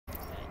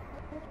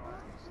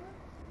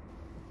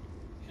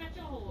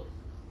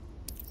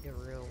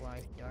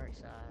fight dark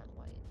side.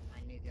 Like,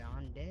 my nigga,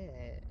 I'm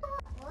dead.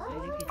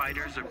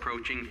 Fighters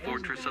approaching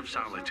Fortress of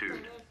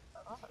Solitude.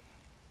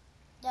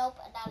 Nope,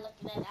 I'm not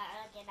looking at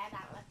that again. I'm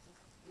not looking.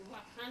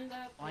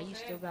 Why you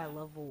still got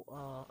level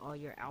all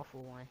your alpha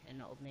one and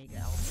the omega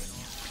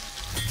alpha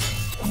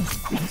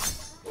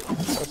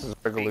That's his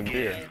regular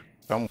gear.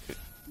 Come with it.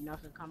 You know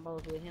some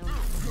combos with him?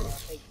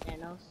 Fake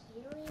Thanos?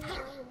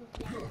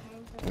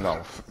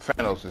 No,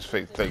 Thanos is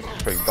fake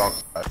dark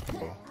side.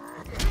 So.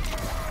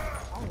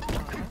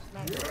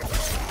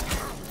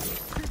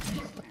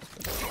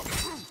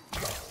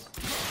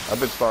 I've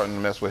been starting to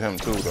mess with him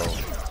too, though.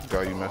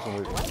 Guy you messing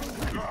with?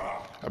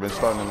 I've been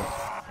starting to.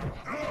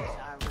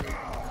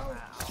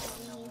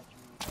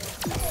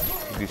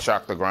 You can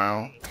shock the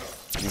ground.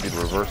 You can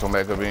reverse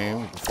Omega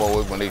Beam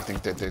forward when they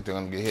think that they're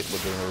gonna get hit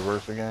with the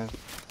reverse again.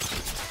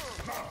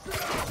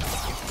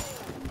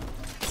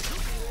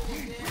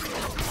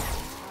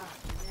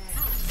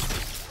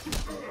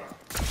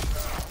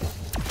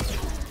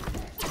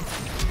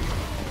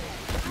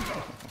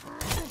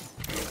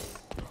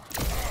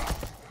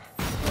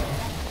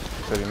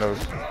 Said he knows.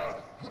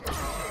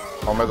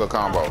 Omega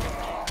combo.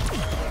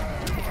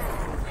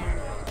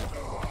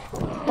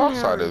 Dark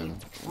side is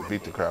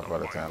beat the crap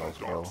out of Thanos,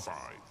 bro.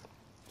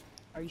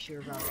 Are you sure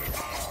about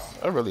that?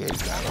 I really hate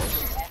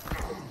Thanos.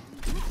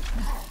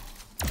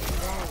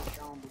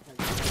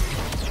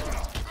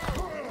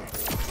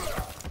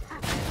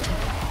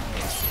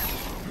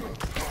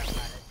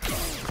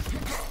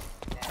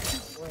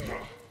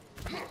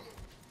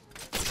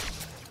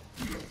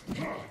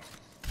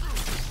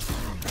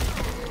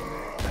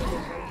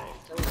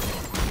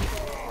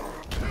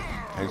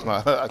 He's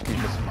not. I keep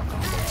missing my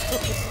combo.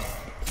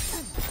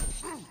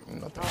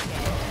 Nothing.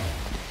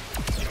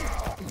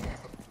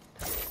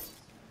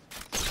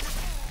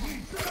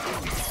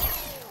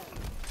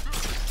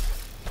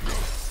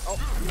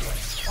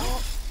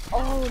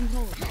 Oh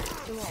no!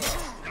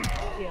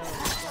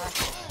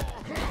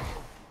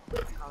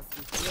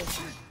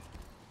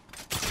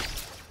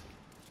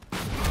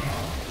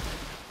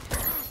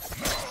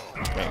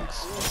 Thanks.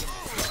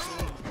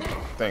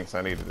 Thanks,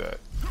 I needed that.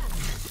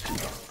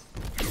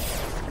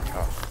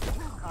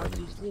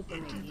 You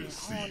sleeping again. I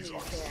don't even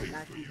care.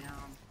 Knock you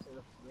down to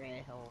the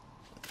red hole.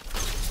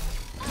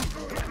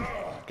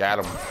 Got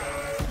him.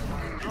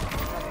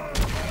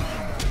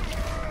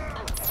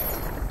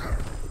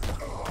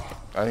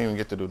 I didn't even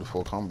get to do the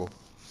full combo.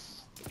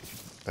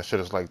 That shit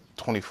is like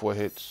 24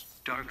 hits.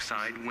 Dark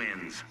side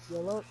wins. You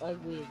look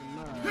ugly as a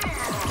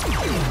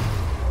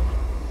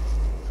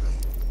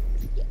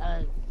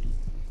mug.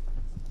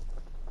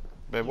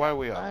 Babe, why are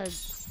we up?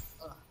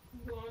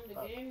 You on the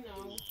game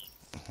now?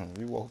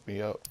 You woke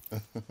me up. No.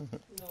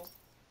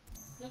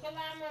 Look at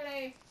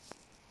Lamale.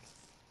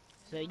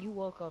 So you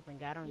woke up and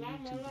got on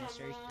YouTube and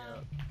searched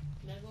up.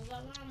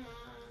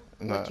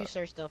 Nah, What you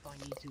searched up on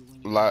YouTube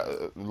when you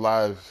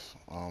live,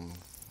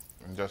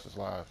 Injustice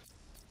Live.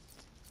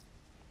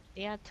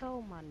 Yeah, I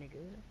told my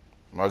nigga.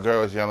 My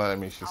girl was yelling at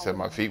me. She said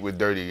my feet were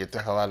dirty. Get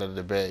the hell out of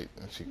the bed.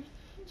 And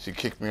she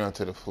kicked me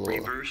onto the floor.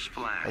 Reverse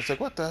flash. I was like,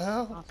 what the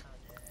hell?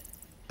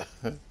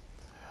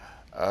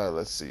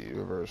 Let's see.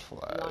 Reverse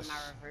flash. You want my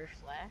reverse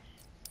flash?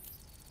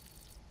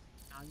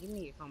 Now give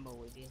me a combo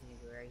with this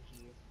nigga right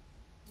here.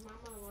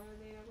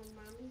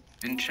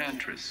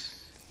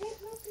 Enchantress.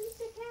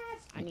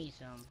 I need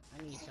some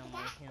with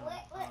him.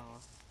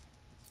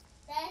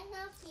 There's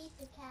no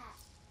pizza cat.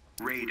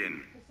 Raiden.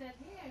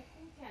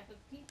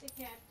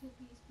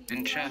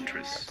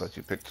 Enchantress. I thought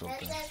you picked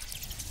something.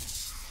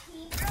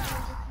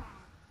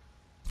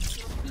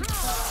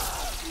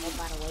 Oh,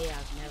 by the way,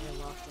 I've never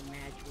lost a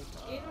match with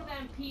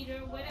Peter,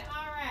 where they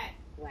are at?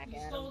 Black You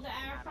Adam. stole the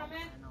arrow from it?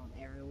 I don't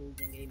ever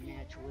losing a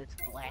match with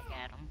Black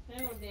Adam. They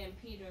don't damn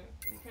Peter.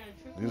 You trying to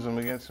trick me? Use him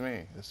against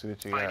me. Let's see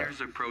what you got.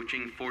 Fighters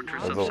approaching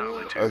Fortress of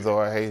Although Solitude.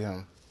 I hate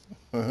him.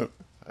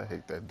 I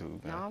hate that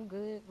dude, man. No, I'm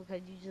good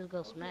because you just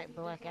go smack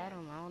Black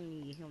Adam. I don't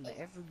need him to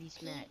ever be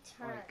smacked.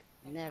 Like,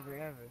 never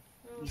ever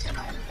be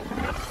smacked.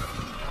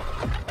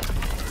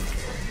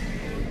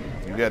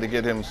 You got to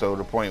get him so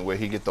the point where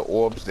he get the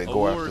orbs that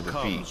go after the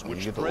feet. When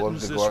you get the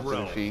orbs that go after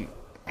the feet,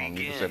 you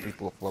can set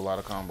people up for a lot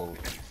of combos.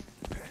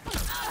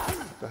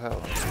 What the hell?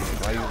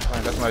 Why you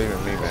playing? That's not even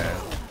me, man.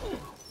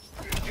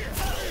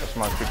 That's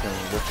my freaking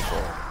what's it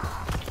called?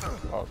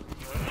 Oh.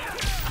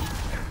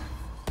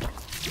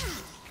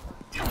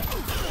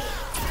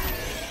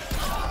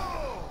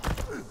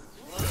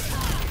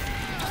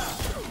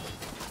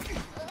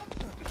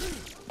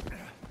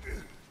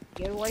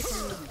 Get away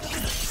from me.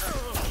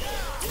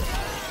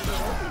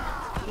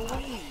 Get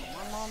away.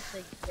 My mom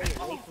said stay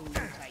away from me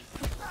tight.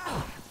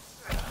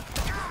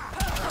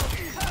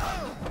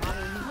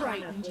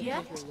 Frightened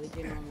yet?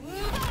 Religion.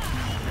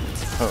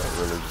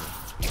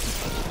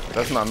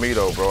 That's not me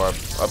though, bro. I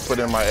put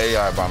in my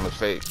AI by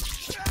mistake.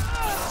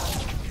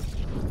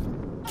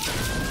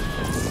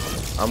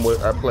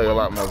 I play a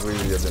lot more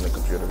easier than the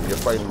computer. You're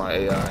fighting my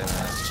AI,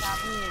 man.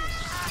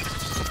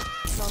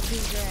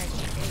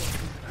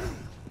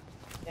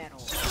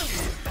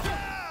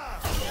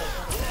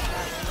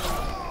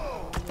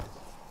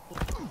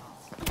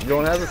 You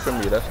don't have it for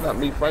me. That's not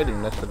me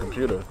fighting. That's the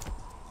computer.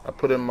 I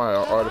put in my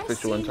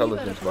artificial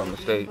intelligence by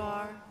mistake.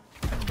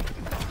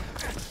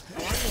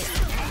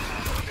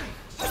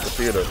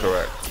 Computer,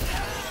 correct.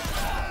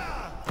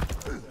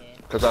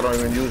 Because I don't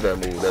even use that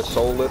move. That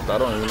soul lift, I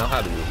don't even know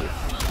how to use it.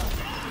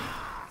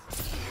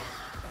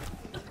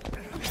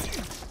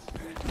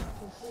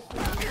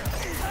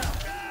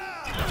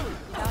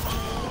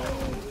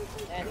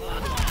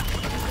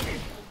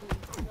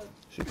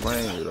 She's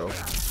playing you though.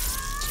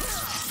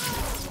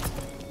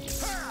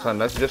 Son,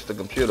 that's just the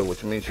computer,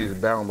 which means she's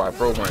bound by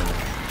programming.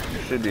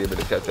 You should be able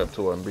to catch up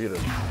to her and beat her.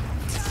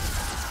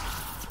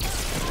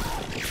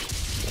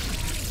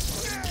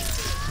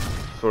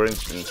 For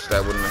instance,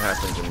 that wouldn't have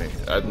happened to me.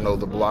 I'd know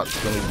the block's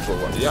gonna go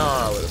on. Yeah,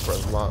 I would have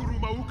pressed block.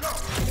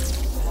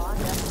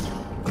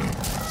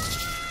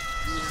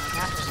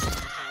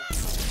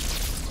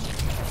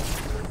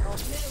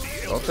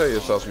 Don't tell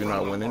yourself you're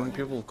not winning.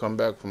 People come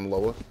back from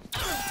lower.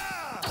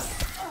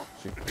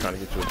 She's trying to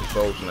get you with the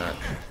soul snatch.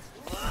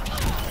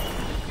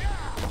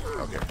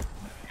 Okay.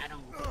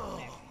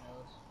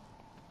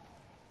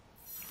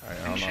 Alright,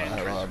 I don't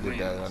know how I did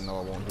that. I know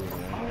I won't do it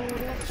again.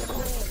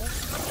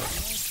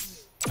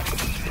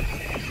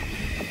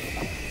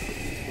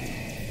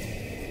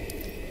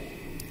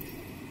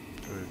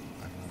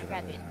 I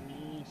got this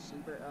mean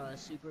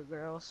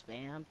Supergirl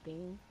spam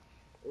thing.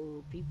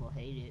 Ooh, people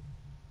hate it.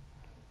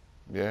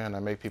 Yeah, and I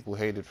make people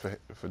hate it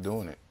for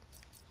doing it.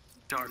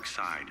 Dark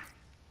side.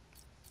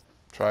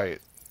 Try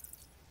it.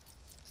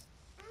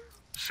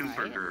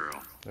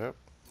 Supergirl. Yep.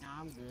 No,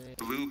 I'm good.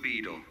 Blue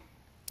Beetle.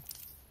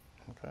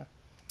 Okay.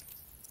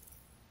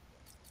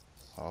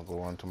 I'll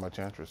go on to my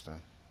Enchantress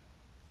then.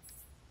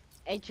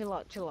 Hey, chill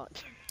out, chill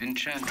out.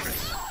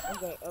 Enchantress.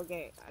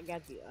 Okay, I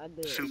got you. I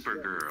do it.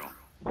 Supergirl.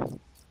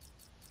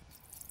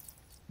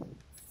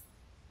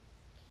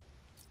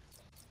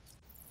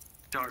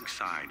 Dark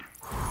side.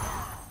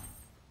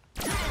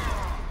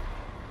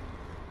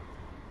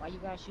 Why you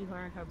gotta shoot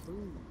her in her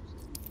boobs?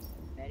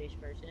 Fetish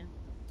person.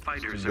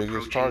 Fighters The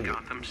biggest approaching target.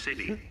 Gotham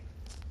City.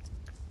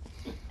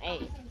 Hey,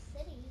 Gotham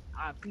City.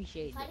 I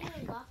appreciate that.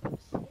 Fighting in Gotham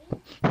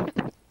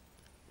City.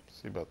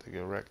 She about to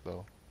get wrecked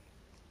though.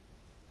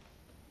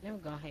 Let me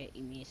go ahead and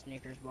eat me a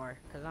Snickers bar,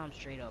 cause I'm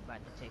straight up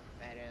about to take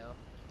a fat L.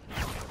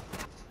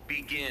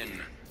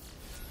 Begin.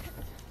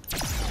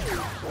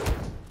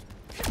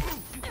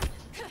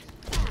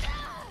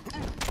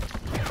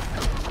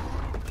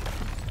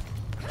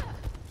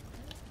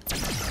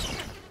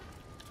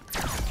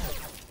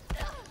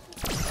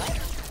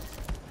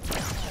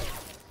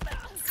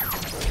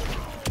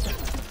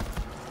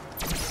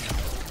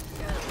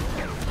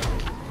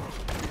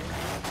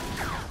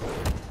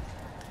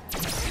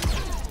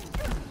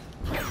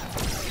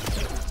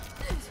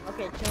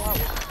 Okay, chill out.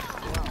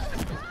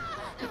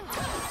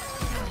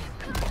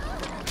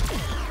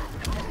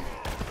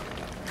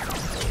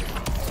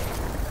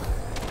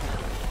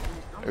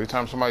 Every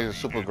time somebody's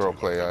a Supergirl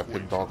player, I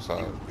pick Dark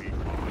Side.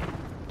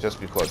 Just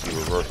because he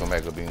reverse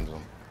Omega beams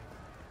them.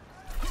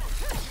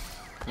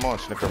 Come on,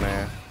 Snicker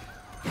Man.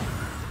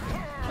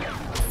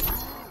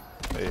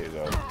 There you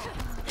go.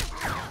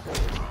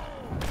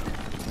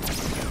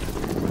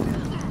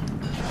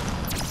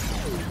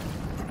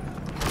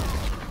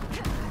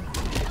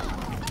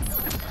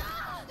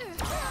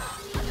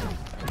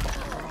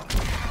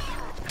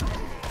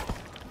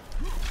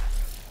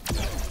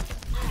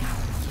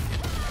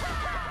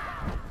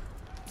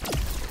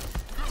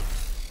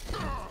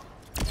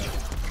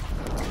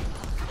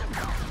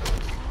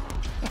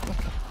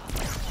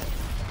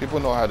 People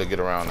know how to get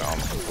around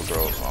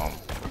Supergirl's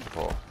what's it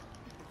called?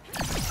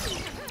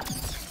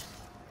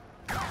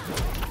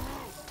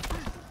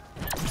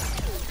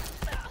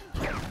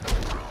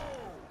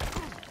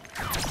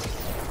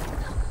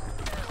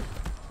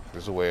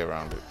 There's a way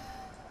around it.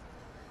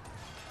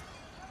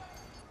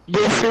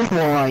 This is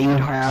why you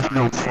have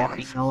no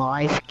fucking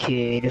life,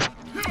 kid. You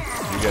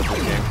got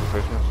this game for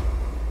Christmas?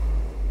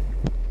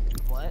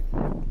 What?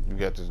 You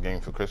got this game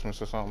for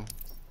Christmas or something?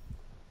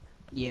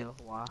 Yeah,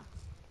 why?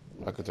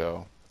 I could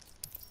tell.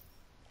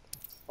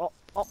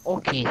 Oh,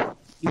 okay.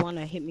 You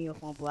wanna hit me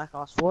up on Black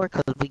Ops 4?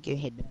 Cause we can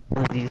hit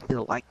that if you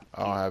feel like it.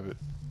 I don't have it.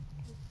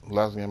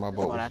 Last game I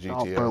bought was That's what I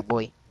thought, GTA. bro,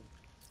 boy.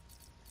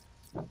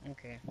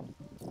 Okay.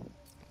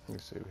 Let me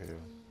see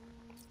here.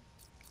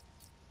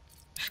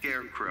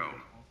 Scarecrow.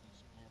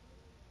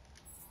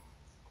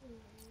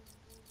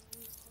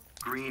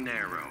 Green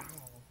Arrow.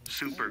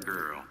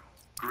 Supergirl.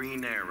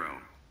 Green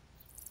Arrow.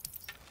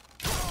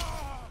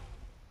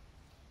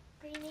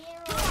 Green Arrow. Green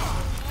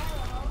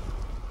Arrow.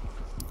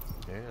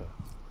 Yeah.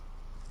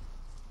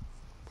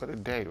 Put a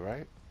date,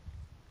 right?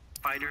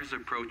 Fighters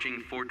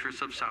approaching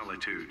Fortress of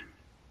Solitude.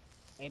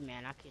 Hey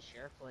man, I can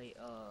sure play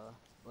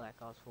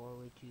Black Ops 4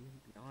 with you, to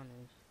be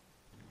honest.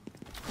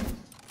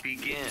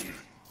 Begin.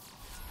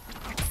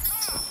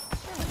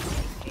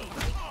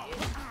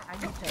 I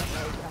can tell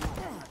every time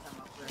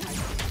I play.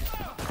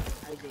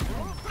 I did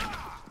that.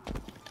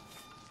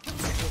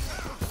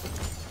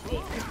 Hey,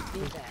 I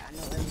did that. I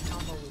know every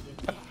combo we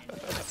did.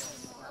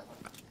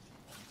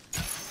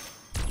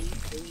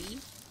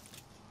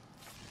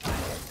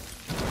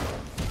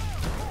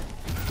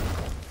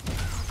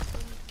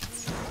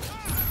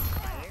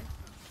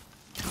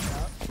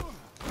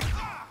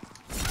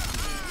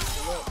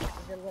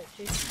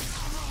 electricity.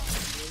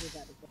 You really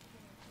gotta go.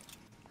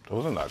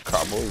 Those are not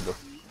combos.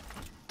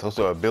 Those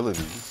are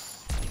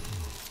abilities.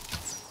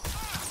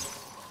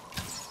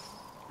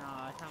 No,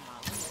 I'm talking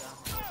about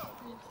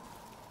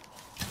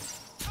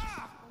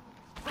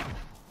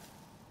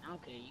I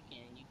don't care, you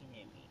can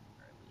hit me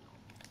early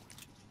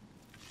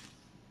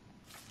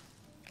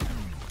on.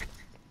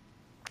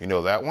 You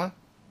know that one?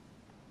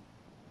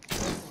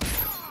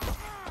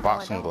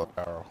 Boxing glove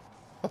arrow.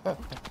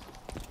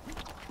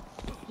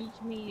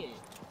 Teach me it.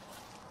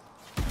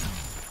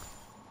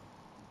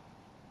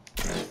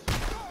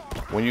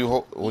 When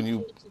you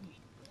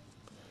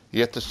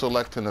have to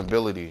select an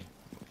ability,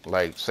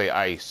 like say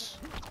ice,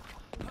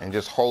 and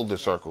just hold the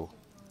circle.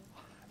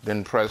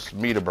 Then press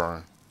meter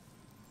burn,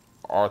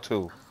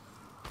 R2.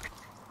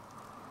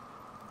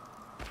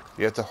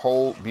 You have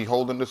to be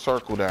holding the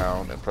circle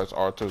down and press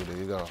R2. There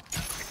you go. I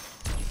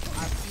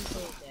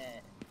appreciate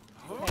that.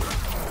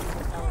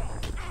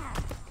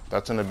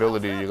 That's an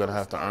ability you're gonna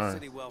have to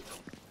earn.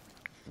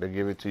 They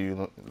give it to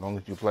you as long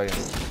as you play it.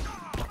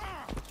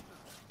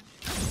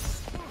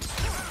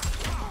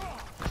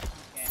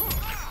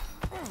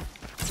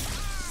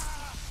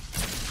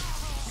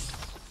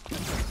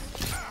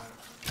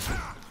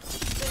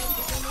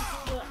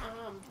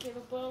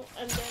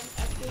 And then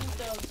I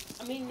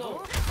think no,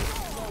 like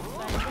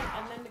that,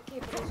 and then the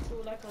cable is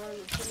through like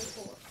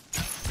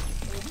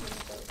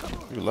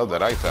 124. You love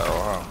that ice arrow,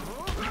 huh?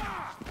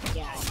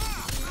 Yeah.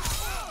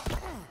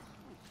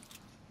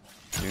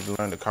 You need to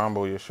learn to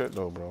combo your shit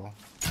though, bro.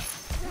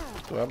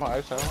 Do I have my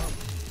ice arrow?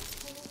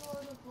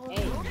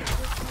 Hey.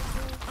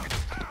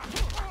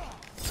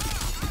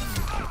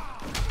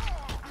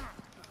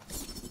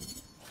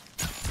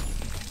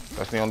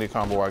 That's the only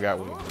combo I got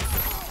with you.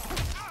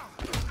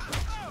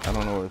 I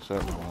don't know where it's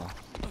at, bro.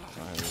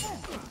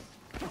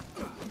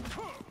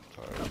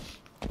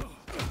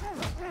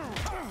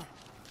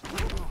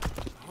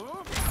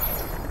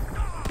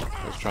 I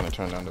was trying to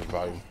turn down the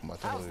volume for my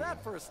television. How's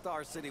that for a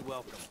Star City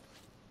welcome?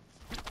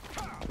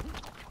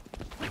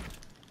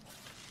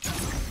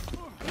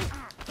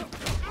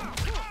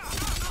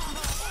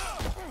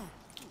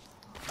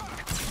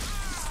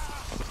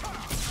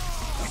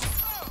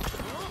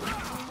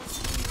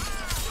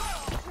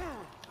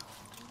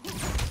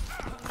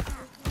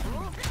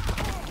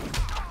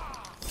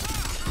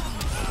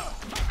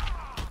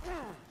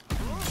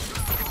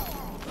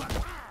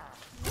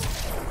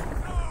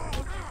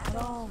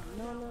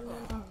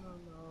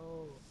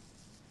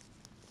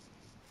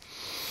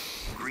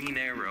 Green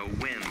Arrow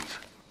wins.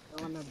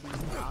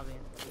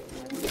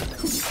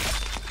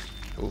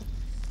 Ooh.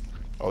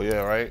 Oh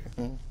yeah, right?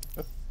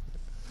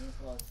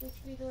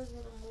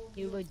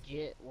 He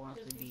legit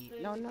wants to be.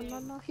 No,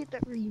 hit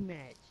that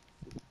rematch.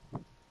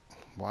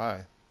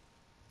 Why?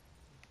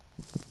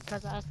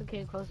 Because I still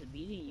came close to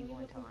beating you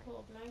one time.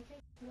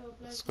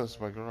 It's because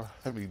my girl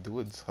had me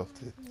doing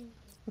something.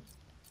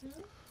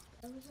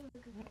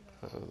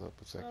 Hold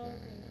up a second.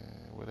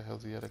 Where the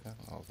hell's he at again?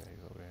 Okay,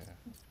 he's over here.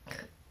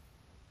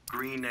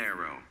 Green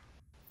Arrow.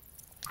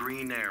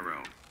 Green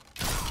Arrow.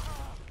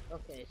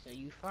 Okay, so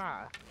you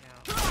fire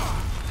now.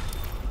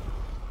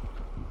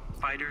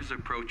 Fighters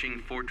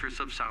approaching Fortress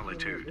of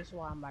Solitude. This is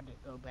why I'm about to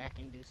go back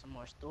and do some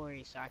more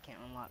stories so I can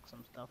unlock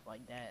some stuff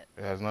like that.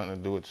 It has nothing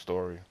to do with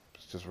story.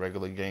 It's just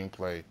regular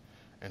gameplay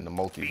in the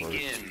multiverse.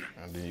 Begin.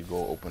 And then you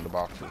go open the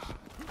boxes.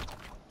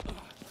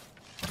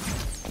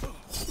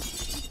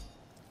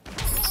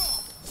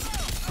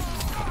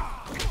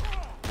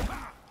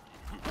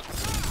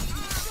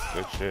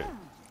 Good shit.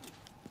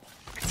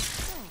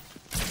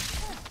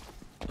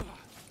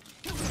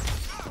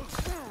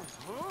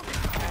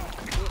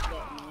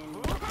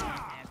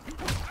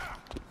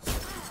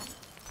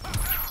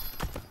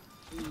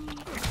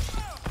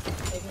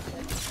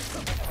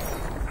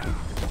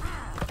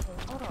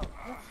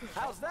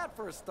 How's that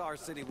for a Star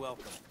City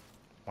welcome?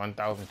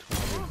 1,200.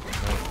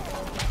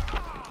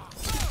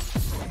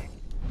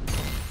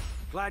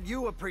 Glad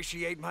you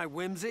appreciate my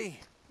whimsy.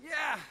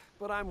 Yeah,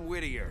 but I'm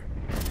wittier.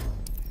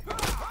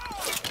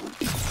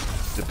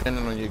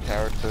 Depending on your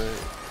character,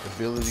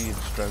 ability and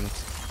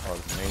strength are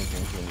the main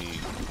things you need.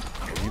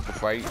 If you can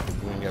fight,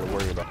 you ain't gotta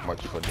worry about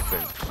much for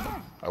defense.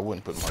 I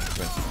wouldn't put much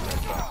defense in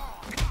that.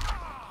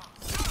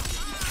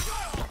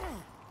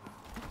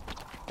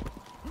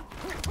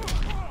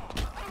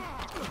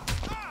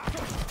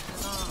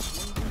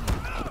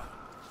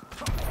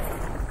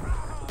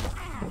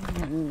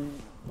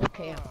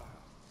 Okay.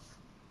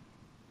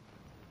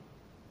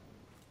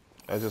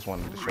 I just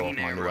wanted to show off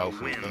my new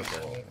outfit. That's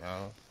all.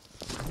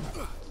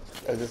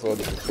 I just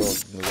wanted to show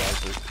off the new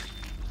outfit.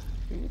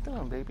 What you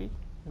doing, baby?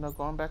 You not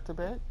going back to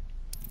bed?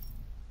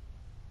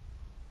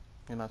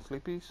 You're not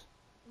sleepies?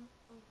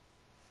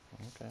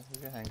 Okay,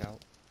 we can hang out.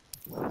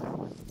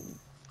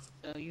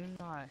 So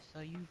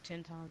you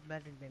 10 times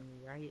better than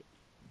me, right?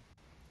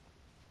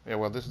 Yeah,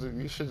 well,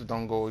 you should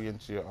don't go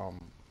against your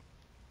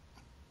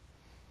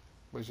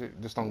but you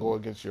just don't go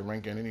against your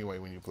ranking anyway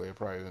when you play a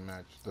private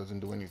match. It doesn't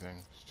do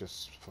anything. It's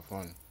just for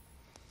fun.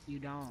 You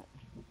don't.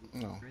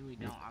 No. You really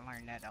don't. I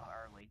learned that the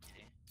hard way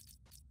today.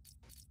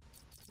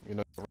 You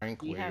know, the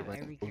rank You where your have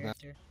rank every goes down.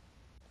 character.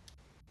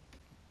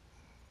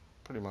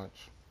 Pretty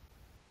much.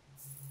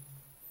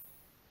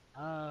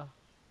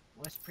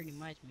 What's pretty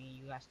much mean?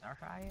 You got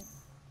Starfire?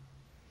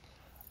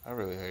 I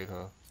really hate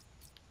her.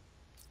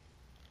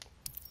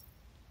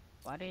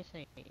 Why they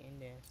say it in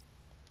there?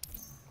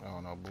 I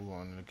don't know. Boo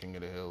on the King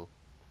of the Hill.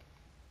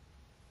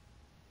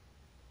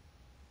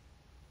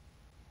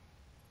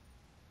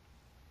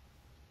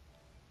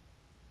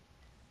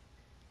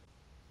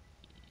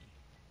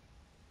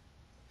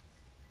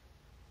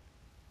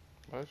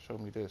 Why show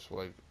me this?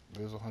 Like,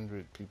 there's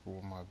 100 people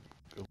on my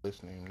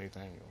list named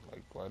Nathaniel.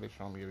 Like, why are they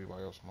showing me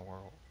everybody else in the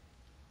world?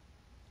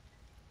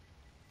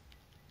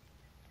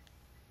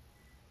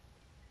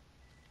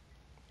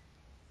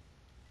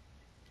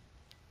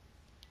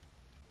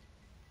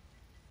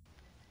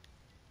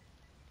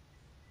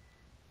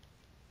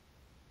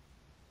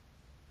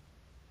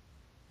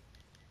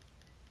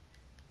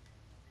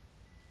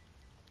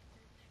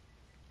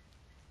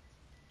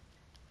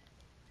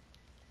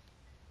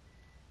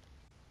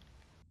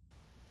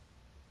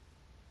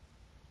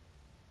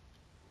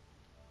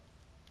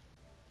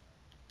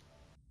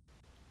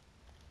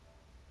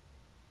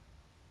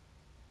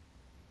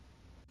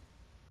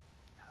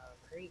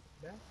 Great,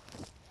 bro.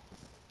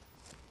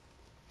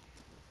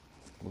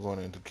 We're going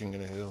into King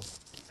of the Hill.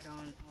 I don't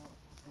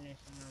open this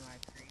one of my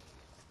creep.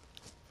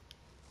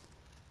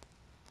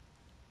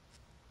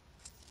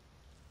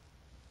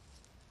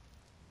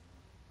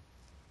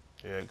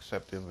 Yeah,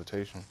 accept the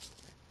invitation.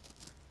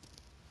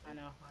 I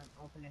know, I'm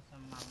opening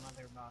some of my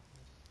mother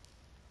boxes.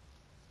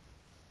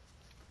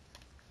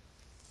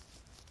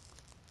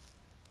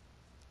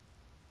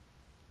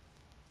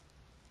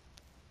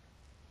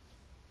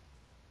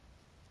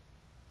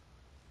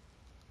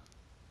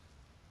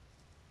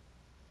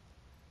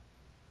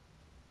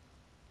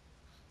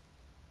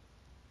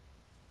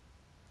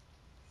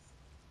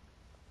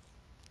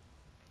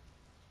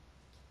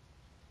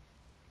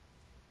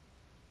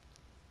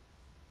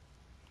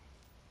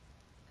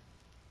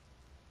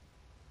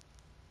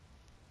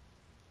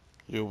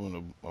 You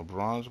open a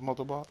bronze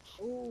mother box?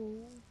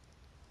 Ooh.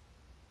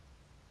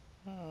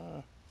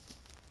 Uh,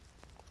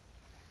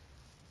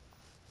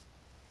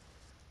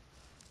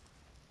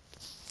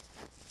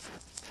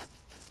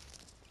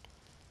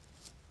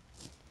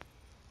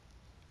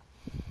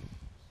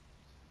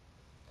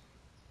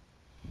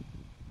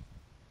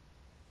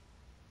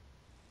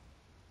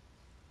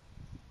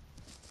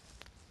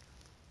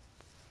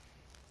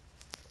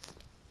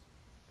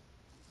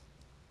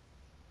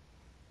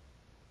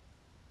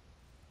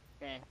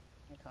 Okay,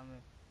 I'm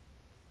coming.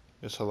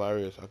 it's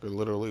hilarious. I could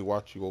literally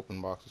watch you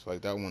open boxes.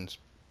 Like, that one's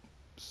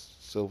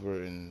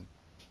silver and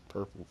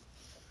purple.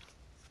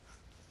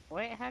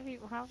 Wait, how are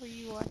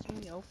you watching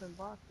me open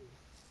boxes?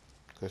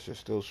 Because you're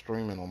still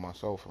streaming on my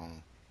cell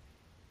phone.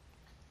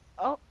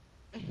 Oh!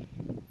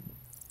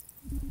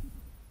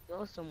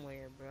 Go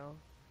somewhere, bro.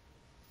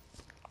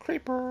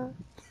 Creeper!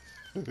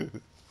 That's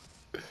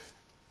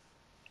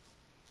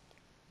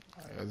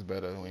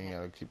better. We ain't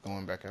gotta keep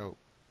going back out.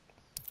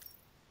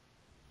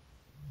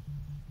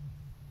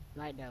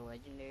 Like that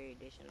legendary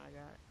edition I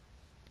got.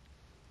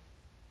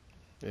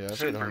 Yeah, I paid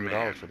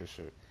Superman. $100 for this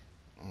shit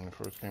when it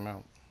first came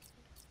out.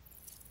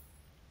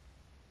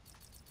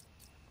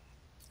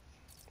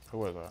 Who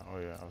was I? Oh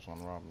yeah, I was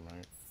on Robin,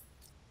 right?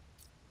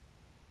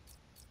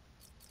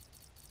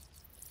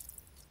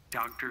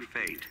 Dr.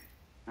 Fate.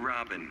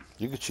 Robin.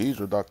 You could cheese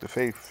with Dr.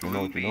 Faith if you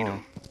know what you're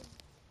doing.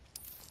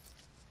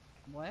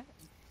 What?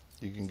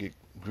 You can get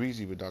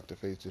greasy with Dr.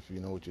 Faith if you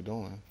know what you're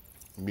doing.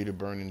 Meter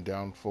burning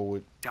down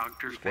forward.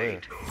 Dr.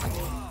 Square. Fate.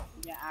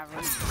 Yeah, I really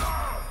with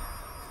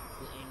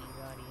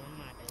anybody. I'm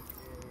not that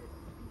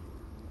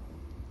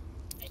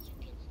good. As you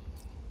can see.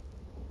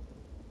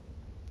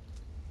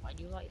 Why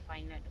do you like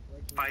fighting at the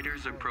fortress?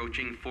 Fighters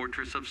approaching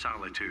Fortress of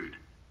Solitude.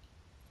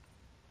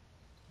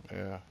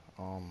 Yeah,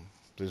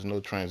 there's no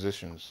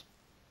transitions.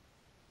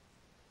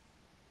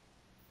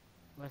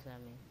 What's that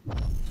mean?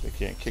 They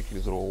can't kick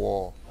you to a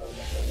wall.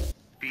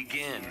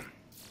 Begin.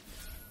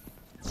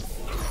 No,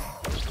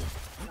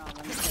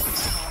 let me check.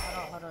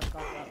 Hold on,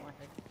 stop that one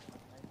second.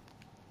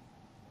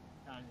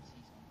 Trying to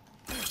see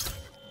something.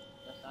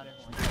 That's not it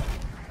one.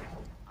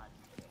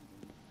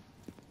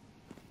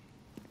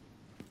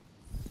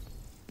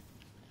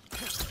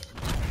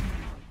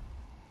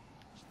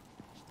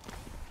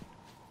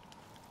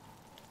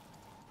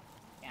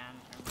 Yeah, I'm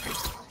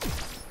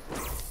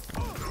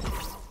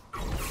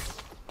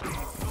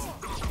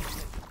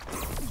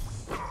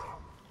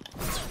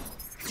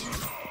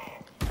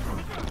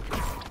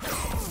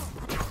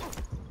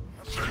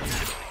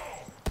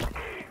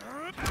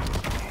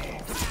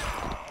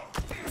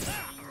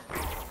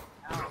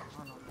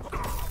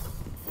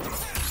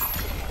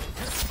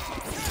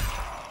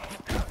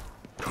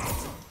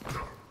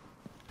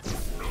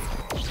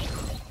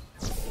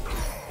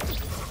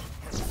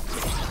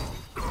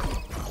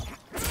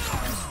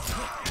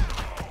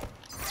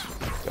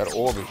That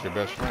orb is your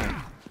best friend.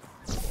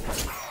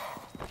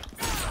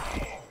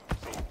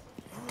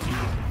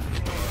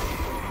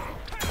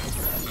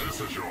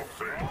 This is your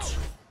fate.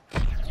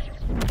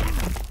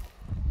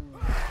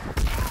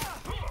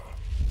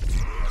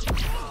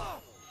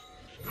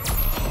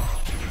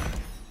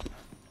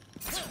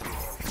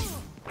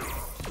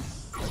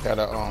 got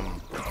a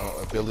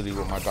ability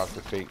with my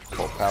Dr. Fate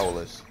called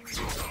Powerless,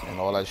 and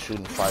all that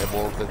shooting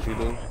fireballs that you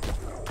do.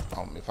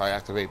 If I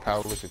activate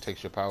Powerless, it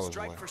takes your powers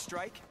away. Strike for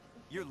strike,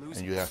 you're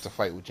losing. And you have to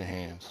fight with your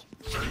hands.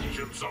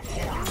 Vengeance of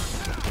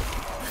Horus.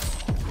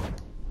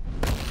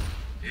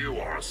 You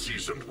are a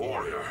seasoned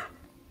warrior.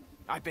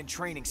 I've been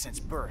training since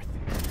birth.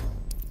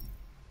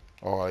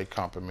 Oh, they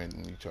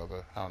complimenting each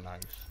other. How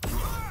nice.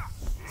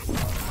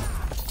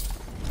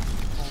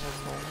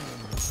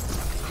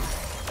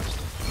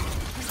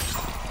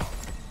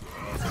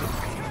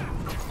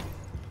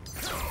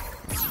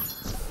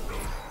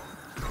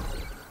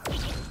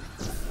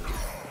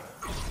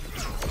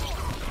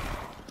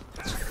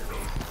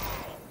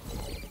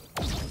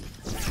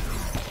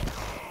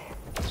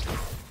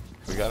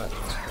 We got it.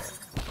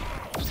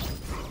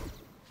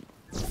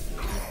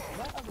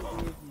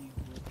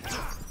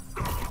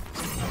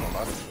 A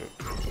lot of shit.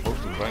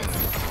 Supposed to be playing this.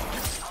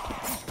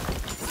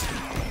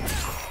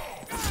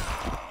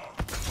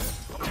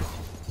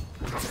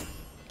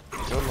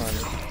 Still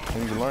learning.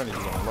 When you learn it,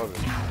 you're gonna love it.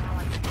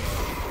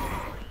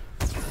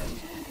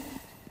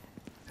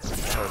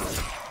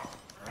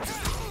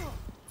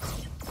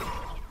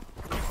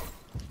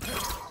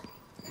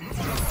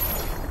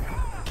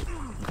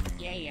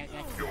 Yeah, I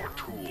got you. Your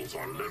tools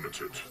are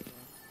limited.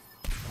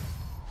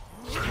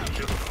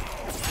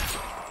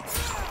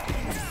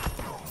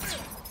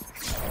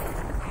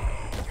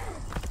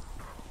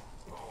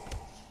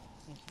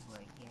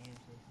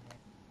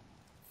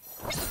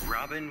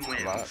 Robin A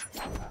wins. lot.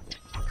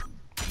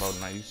 About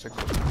 96.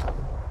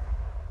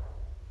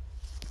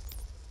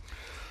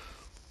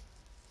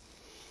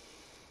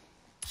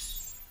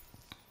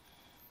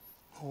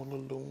 All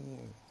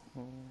alone.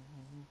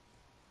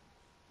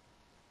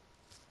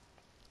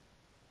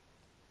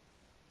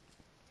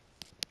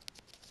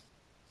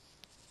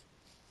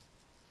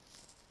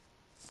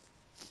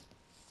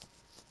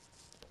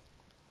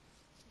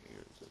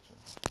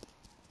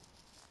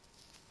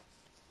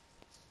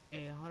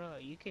 Hey, hold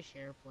on. You can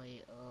share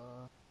play.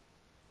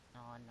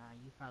 No,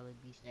 you probably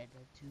be said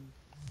that too.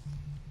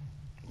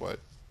 What?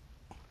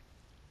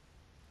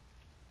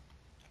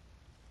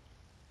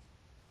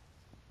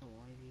 The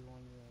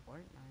 1v1 you in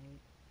Fortnite.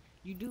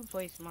 You do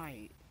play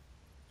Smite.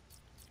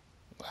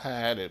 I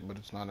had it, but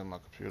it's not in my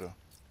computer.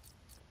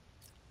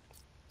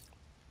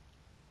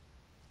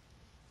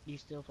 You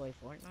still play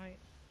Fortnite?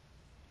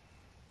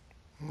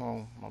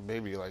 No, my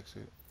baby likes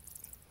it.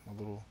 My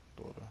little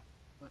daughter.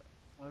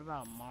 What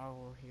about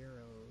Marvel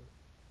Heroes?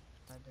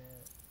 Like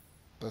that.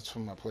 That's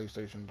from my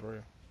PlayStation 3.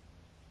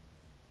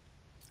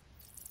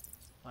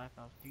 Black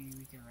Ops 3,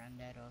 we can run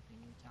that up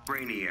anytime.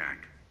 Brainiac.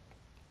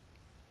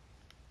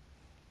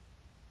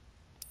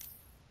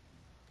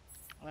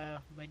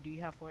 But do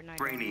you have Fortnite?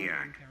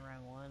 Brainiac. You can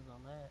run ones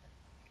on that.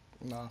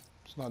 Nah,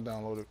 it's not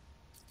downloaded.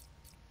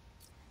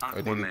 I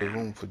needed the Aquaman.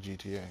 room for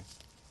GTA.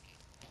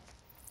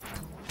 Oh,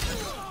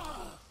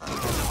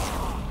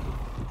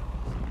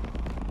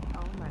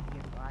 I'm not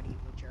your body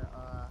with your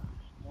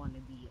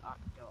wannabe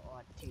Octo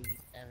Octave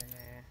 7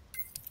 there.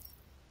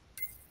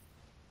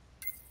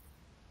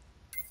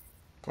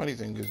 Funny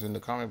thing is, in the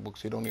comic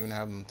books, they don't even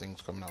have them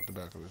things coming out the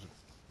back of his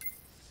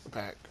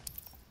pack.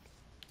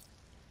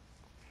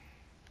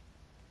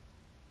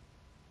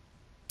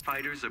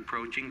 Fighters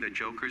approaching the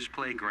Joker's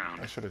playground.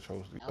 I should have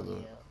chose the Oh, other.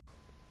 yeah.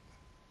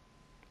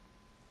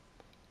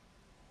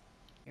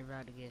 You're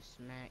about to get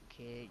smacked,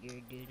 kid. Your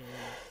doo-doo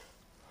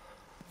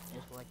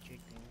is what you're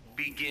thinking.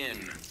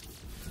 Begin.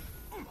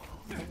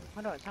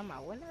 Hold on, tell me,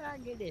 when did I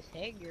get this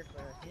headgear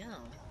for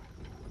him?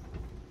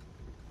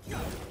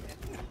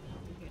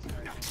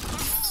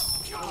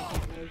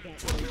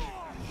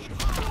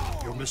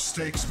 Your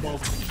mistakes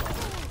multiply.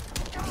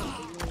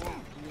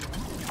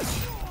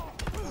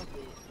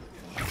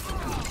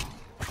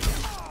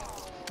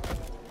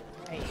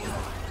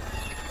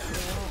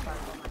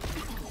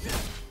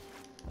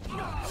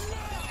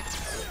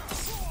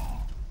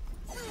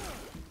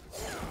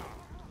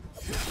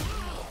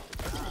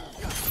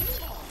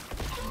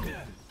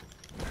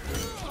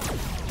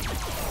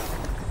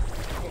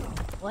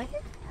 What?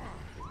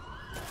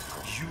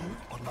 You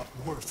are not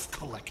worth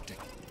collecting.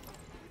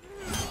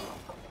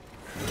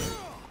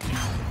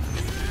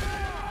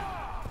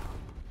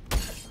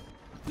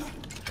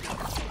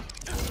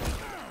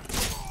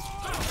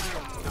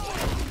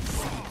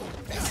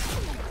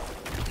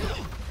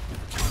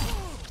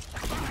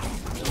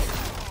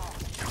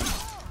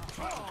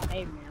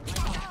 Hey, man.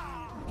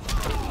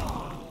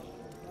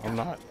 I'm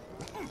not.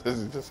 This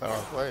is just how I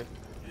play.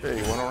 Hey,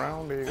 you went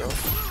around? There you go.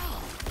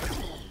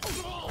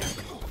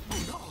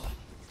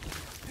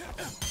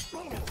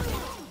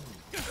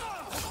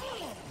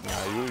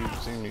 Nah, you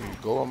see me.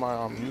 Go on my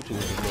YouTube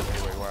video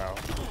anyway. Wow.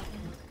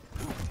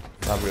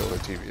 Not real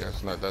TV.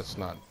 That's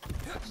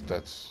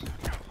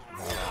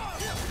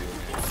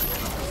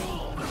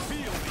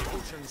Feel the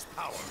ocean's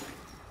power.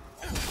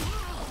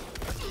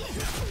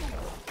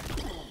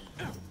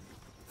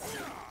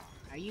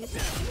 Are you?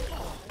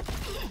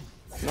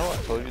 No, I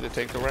told you to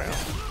take the round.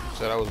 You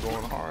said I was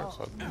going hard,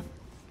 so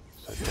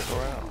I said take a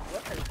round.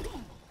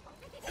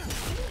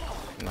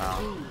 Nah.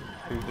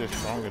 He's just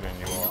stronger than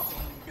you are.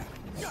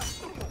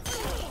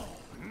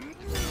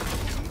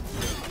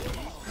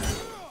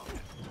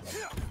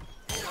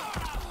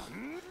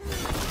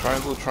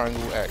 Triangle,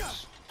 triangle,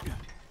 X.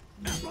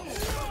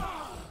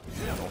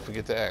 Don't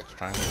forget the X.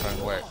 Triangle,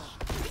 triangle, X.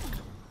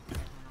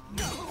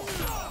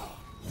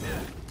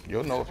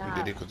 You'll know if you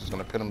did it because it's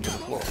going to pin him to the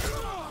floor.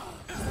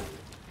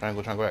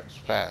 Triangle, triangle, X.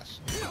 Fast.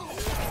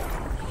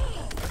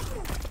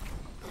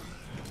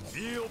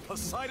 Feel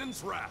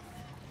Poseidon's wrath.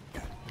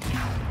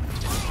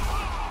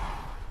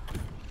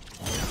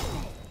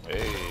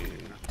 Hey.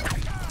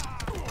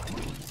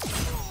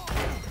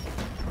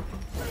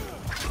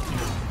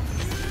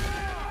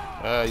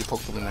 Ah, you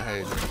poked him in the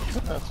head.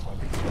 That's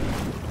funny.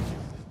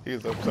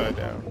 He's upside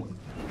down.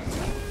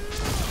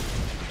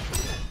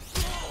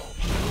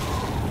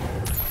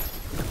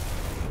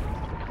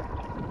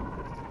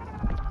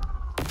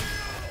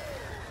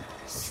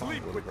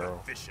 Sleep with the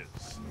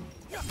fishes.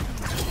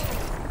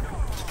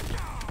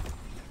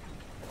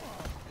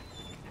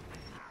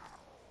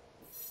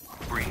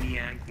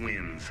 Brainiac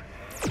wins.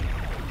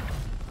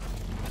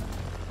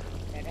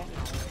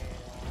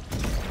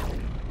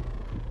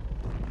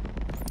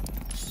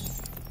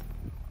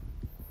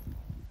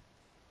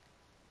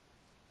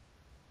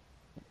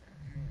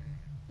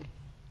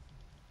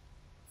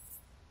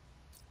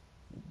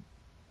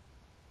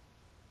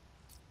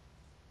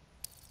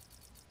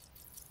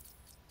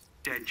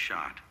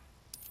 Deadshot.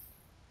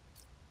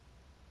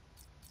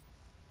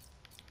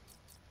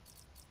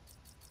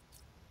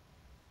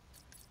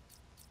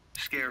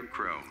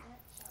 Scarecrow.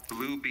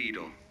 Blue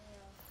Beetle.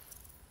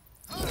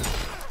 I'm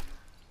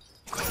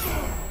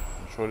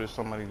sure there's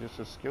somebody just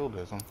as skilled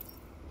as him.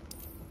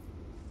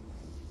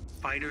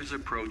 Fighters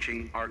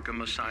approaching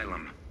Arkham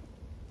Asylum.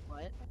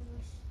 What?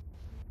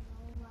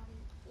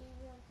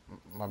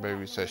 My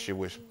baby says she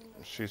wished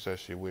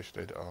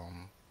that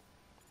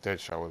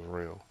Deadshot was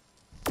real.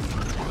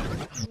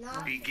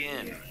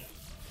 Begin.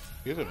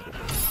 He's a You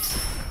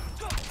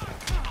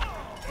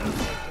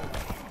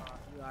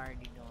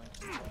already doing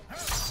too much.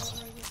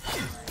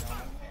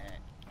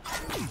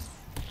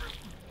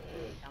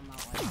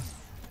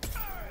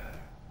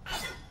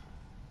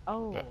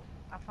 Oh,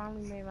 I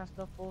finally made my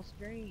stuff full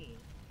screen.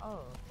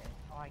 Oh, okay.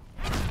 I like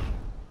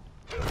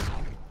that.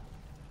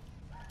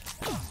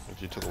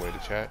 But you took away the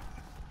chat?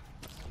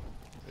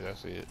 Yeah, I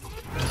see it. What?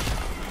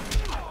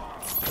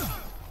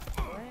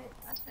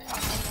 I said I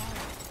don't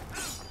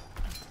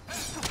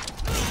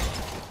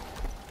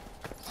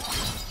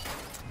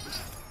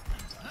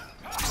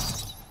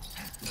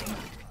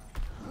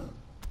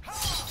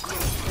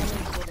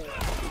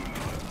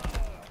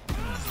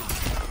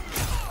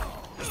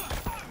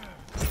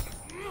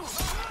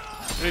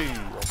Hey,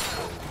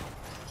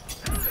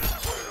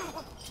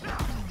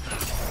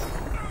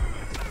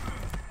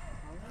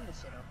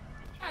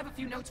 I have a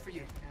few notes for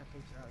you.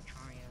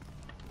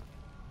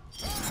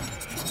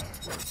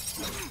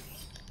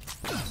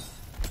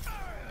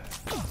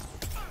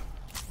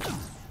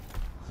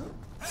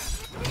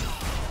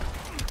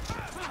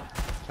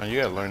 and you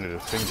gotta learn to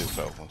defend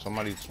yourself. When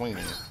somebody's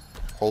swinging,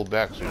 hold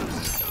back so you can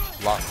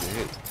block your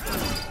hit.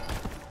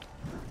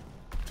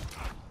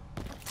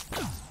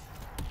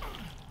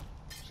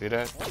 See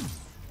that?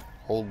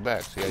 Hold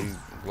back. See how you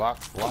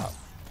block?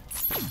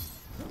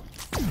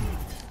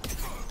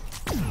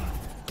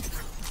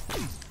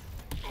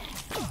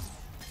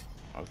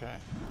 Okay.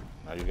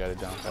 Now you got it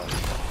down pat.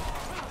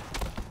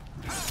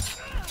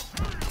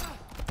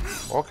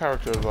 All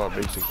characters are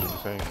basically the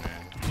same, man.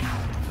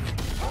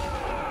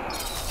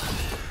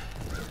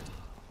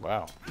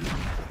 Wow.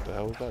 What the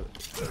hell was that? I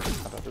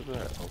thought it was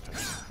that. Okay.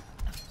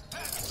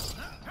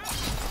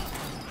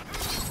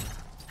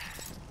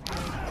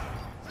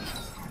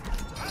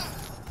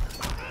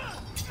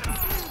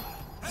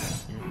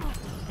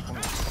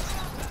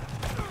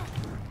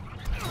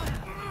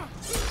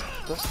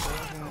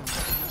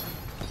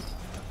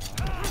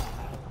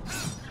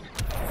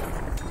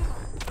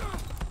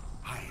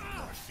 I am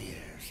your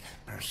fears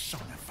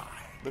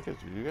personified. Look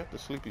at you. You got the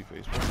sleepy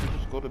face. Why don't you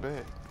just go to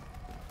bed?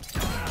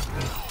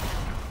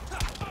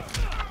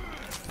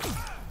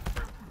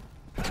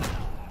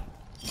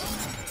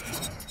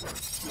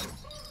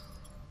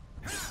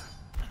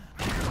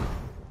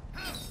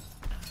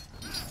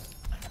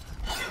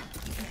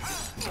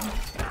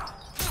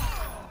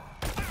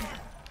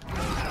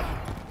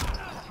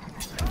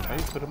 How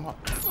you put him up?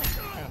 Damn,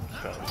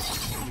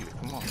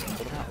 come on,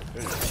 put him out.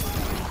 There you go.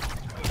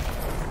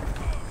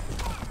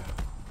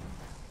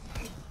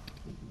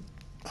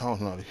 I don't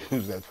know how to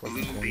use that fucking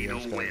Blue thing.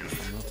 Beetle wins.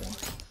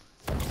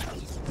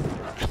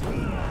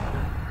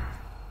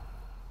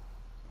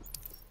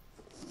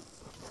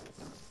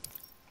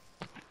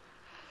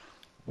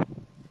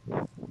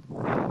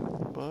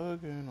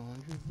 Bugging on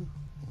you.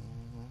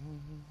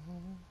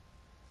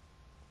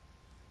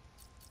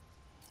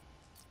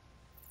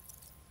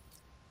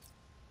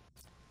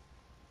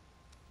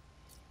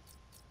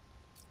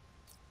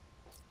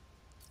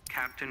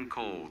 Captain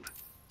Cold.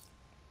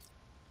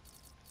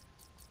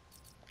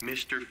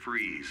 Mr.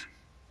 Freeze.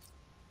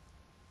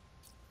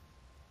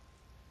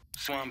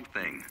 Swamp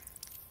Thing.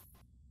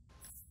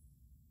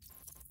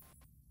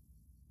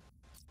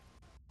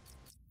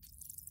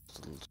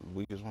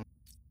 Weakest one.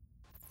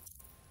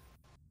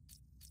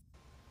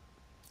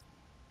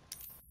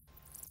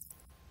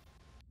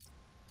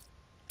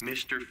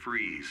 Mr.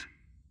 Freeze.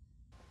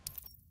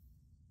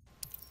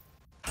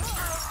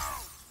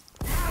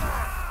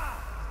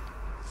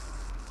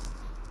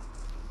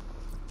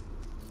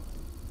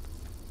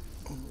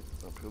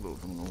 Pillow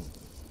to move.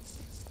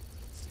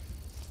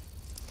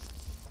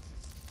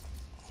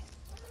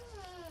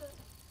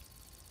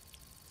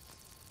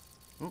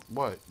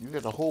 What? You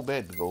got the whole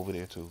bed to go over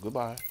there too.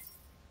 Goodbye.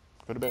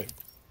 Go to bed.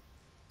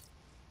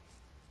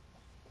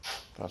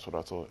 That's what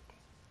I thought.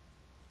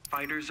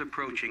 Fighters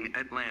approaching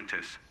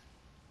Atlantis.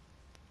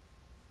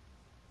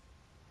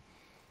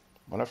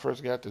 When I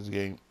first got this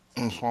game,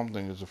 Swamp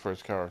Thing is the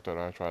first character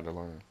that I tried to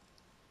learn.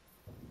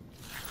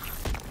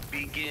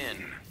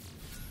 Begin.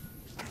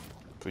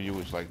 For you,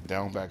 it's like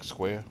down, back,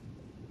 square.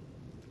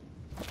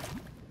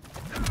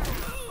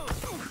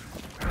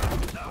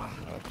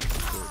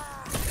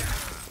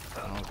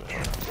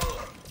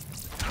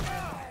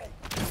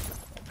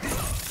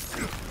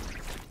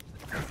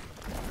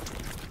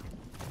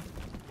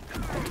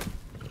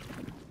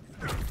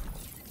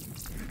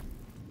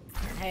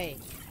 Hey,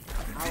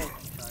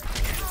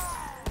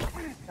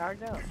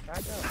 charge up.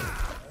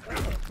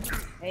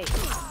 Hey.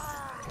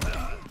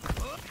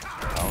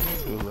 I don't know,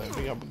 dude. I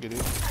think I'm gonna get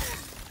it.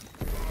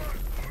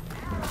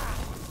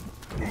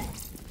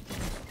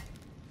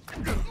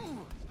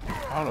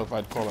 I don't know if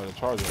I'd call it a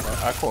charger.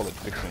 I call it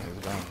fixing his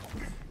gun.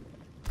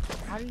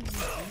 How do you do that?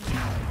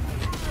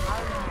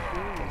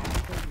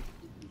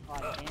 How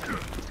do you do it?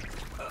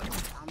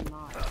 I'm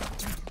not.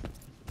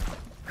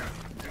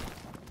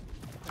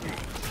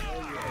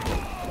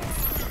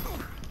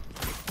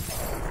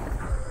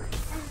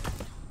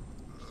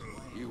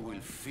 You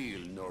will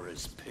feel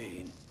Nora's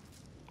pain.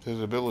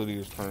 His ability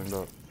is turned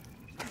up.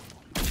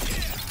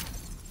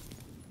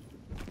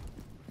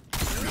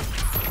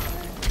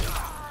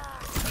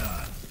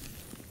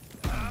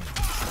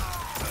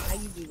 How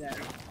you do that?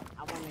 I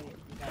want to do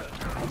that.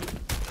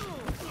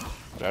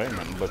 That ain't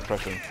nothing but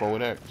pressing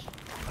forward X.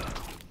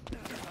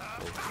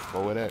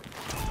 Forward X.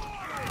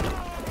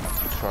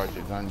 You charge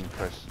your gun, you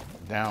press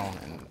down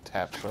and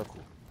tap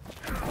circle.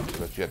 So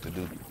that you have to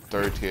do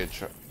third tier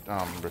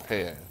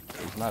repair.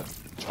 It's not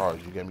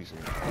charge, you get me some.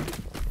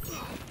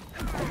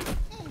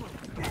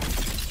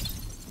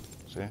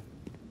 See?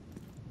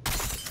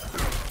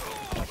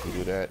 You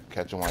do that,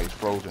 catch him while he's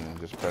frozen and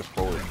just press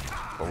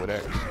forward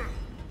X.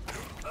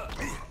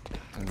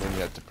 And then you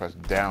have to press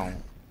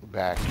down,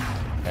 back,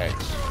 X,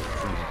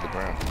 freezes the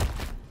ground.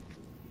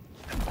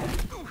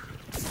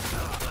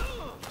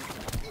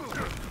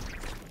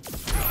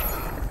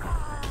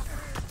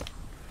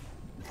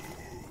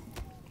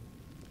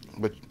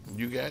 But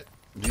do you have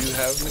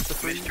Mr.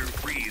 Freeze? Mr.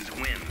 Freeze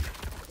wins.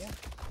 Yeah.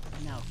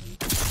 No.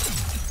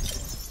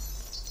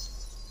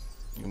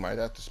 You might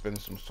have to spend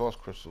some source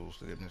crystals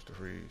to get Mr.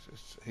 Freeze.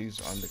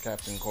 He's under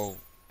Captain Cold,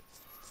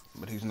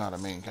 but he's not a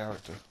main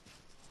character.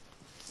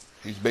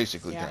 He's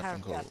basically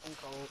Captain Cold. Captain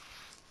Cold.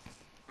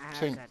 I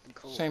have Captain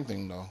Cold. Same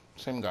thing though,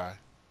 same guy.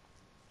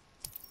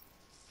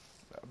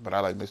 But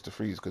I like Mr.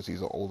 Freeze because he's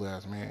an old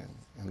ass man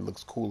and it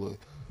looks cooler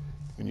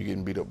when you're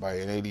getting beat up by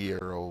an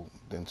 80-year-old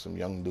than some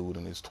young dude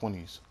in his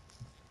 20s.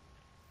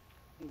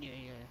 Yeah.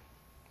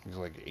 He's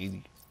like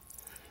 80.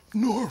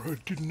 Nora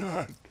did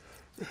not.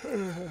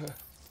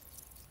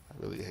 I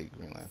really hate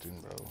Green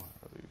Lantern, bro.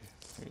 I really,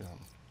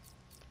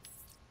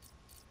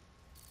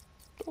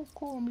 don't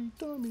call me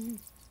dummy.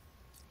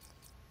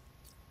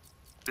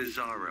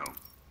 Bizarro.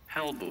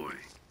 Hellboy.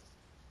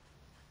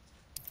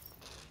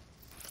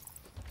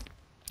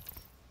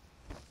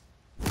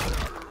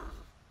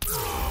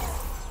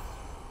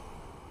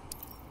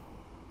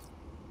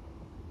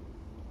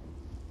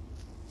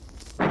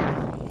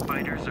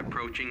 Fighters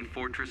approaching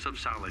Fortress of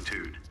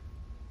Solitude.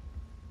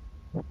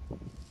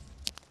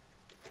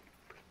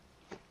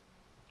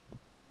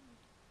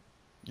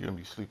 You're gonna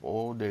be asleep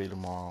all day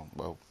tomorrow.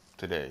 Well,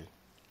 today.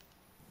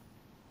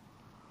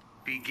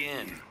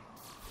 Begin.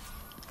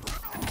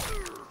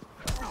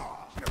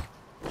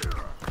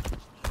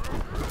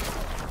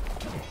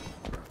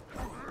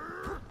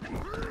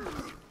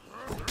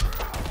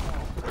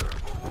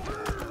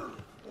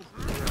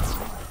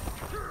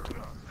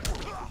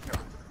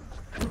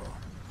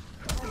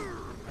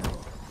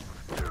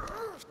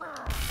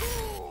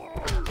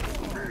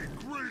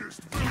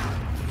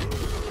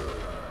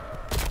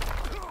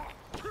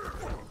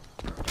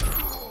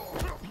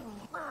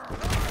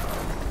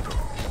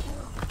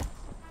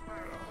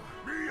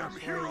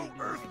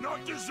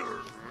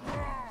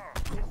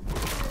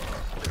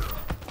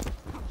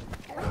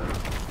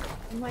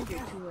 You might do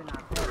two and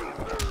not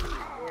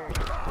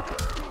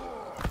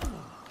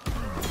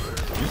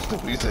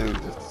You said it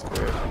was just a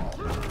square.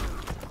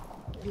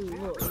 Dude,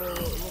 look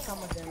how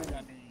much damage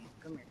I did.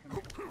 Come here.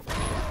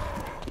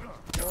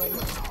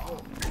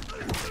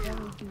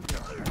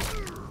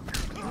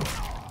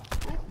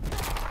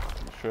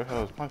 Sure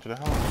hell's punch the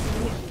hell.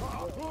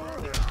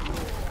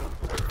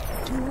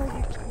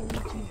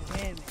 222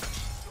 damage.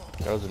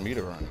 That was a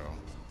meter run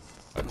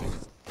though, I think.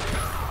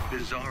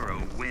 Bizarro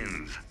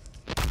wins.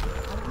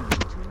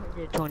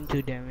 did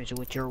 22 damage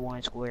with your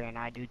 1 square, and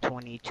I do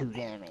 22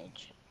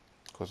 damage.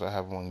 Because I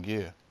have 1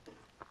 gear.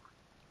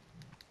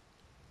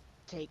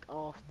 Take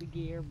off the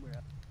gear, bro.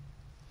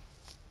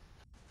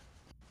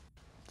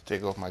 To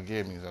take off my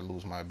gear means I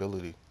lose my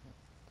ability.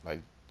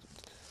 Like,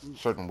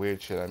 certain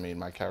weird shit I made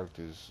my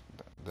characters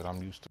that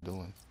I'm used to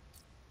doing.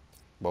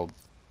 Well,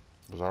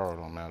 Bizarro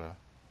don't matter.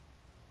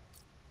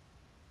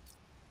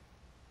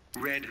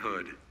 Red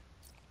Hood.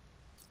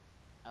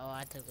 Oh,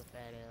 I took a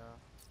fat L.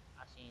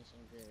 I seen some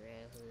good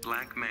Red Hood.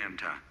 Black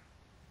Manta.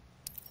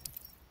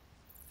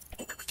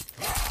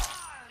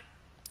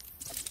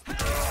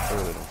 I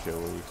really don't care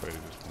where we fight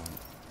at this point.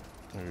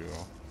 There you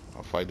go.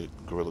 I'll fight at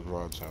Gorilla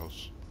Grodd's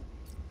house.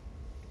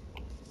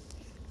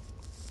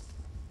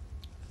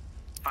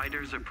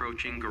 Fighters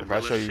approaching Gorilla If I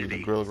show you City.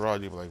 the Gorilla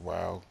Grodd, you'll be like,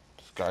 wow,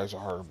 these guys are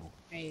horrible.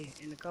 Hey,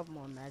 in a couple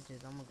more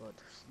matches, I'm gonna go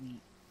to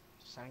sleep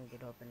so I can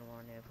get up in the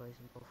morning and play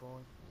some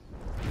before.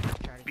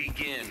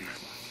 Begin.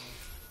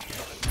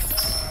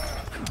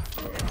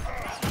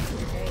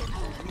 Hey,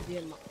 you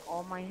did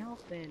all my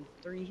health in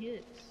 3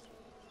 hits.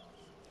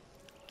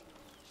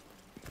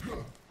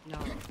 No.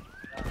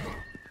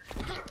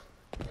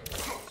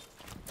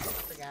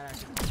 Forgot I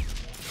did.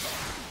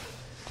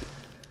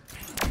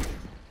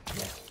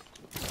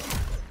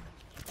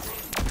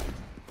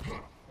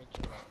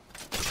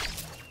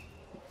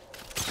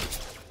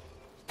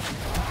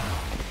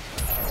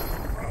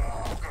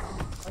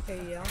 Okay,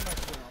 yeah, I'm about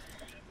to get off.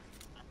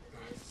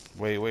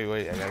 Wait,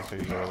 I gotta show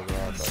you Gorilla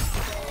Grodd though.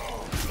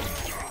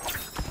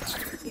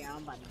 Yeah,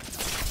 I'm about to get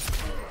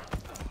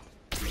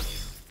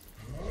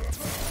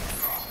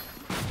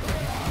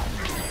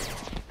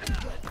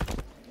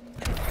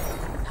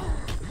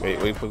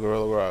off. Wait for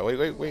Gorilla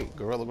Grodd. Wait,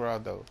 Gorilla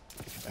Grodd though.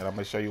 And I'm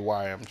gonna show you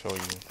why I'm showing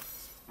you.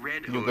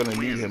 Red You're Hood gonna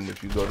need wins. him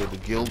if you go to the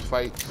guild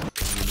fights. You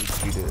need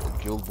to be the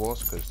guild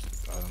boss, because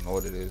I don't know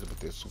what it is, but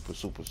they're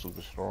super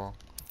strong.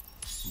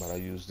 But I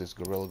use this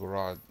Gorilla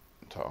Grodd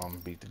to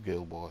beat the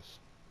guild boss.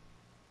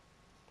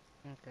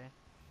 Okay.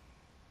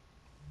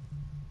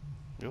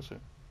 You'll see.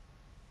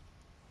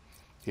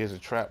 He has a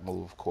trap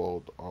move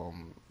called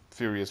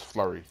Furious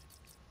Flurry.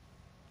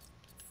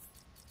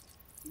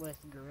 With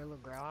Gorilla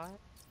Grodd?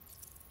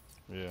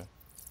 Yeah.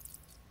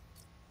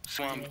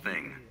 Swamp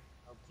Thing.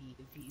 Okay,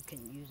 if you can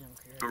use them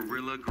correctly.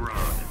 Gorilla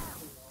Grodd.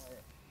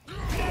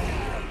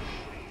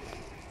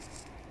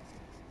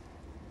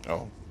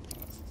 Oh.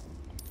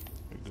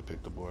 You can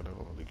pick the board, I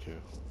don't really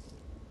care.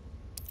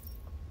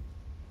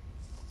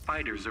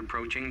 Fighters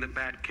approaching the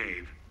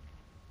Batcave.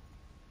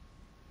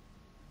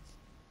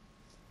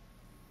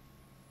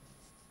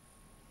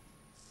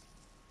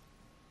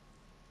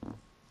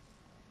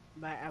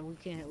 But we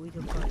can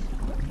play.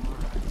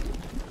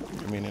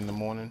 You mean in the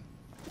morning?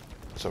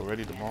 It's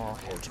already tomorrow.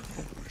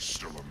 Ultimately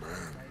still a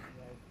man.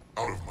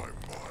 Out of my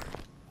mind.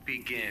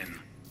 Begin.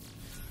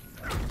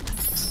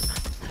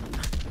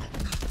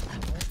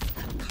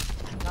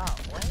 No,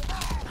 what?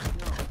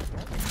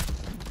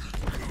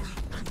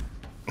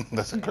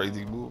 That's a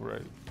crazy move,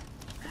 right?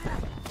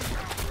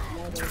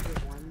 No, there's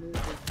just one move.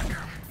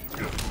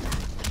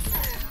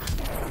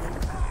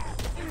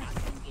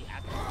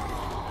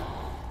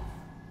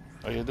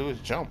 All you do is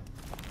jump.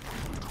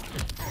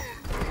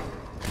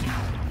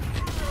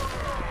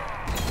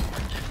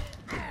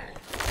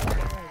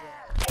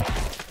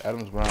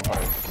 Adam's ground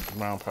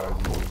power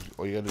moves.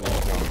 All you gotta do is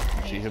jump.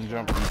 See him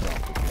jump, you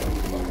jump.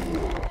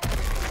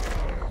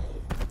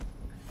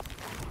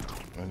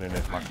 And then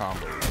there's my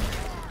combo.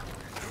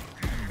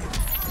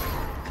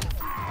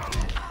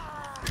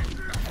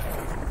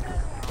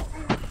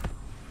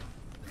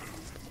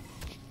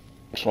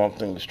 Swamp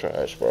Thing is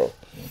trash, bro.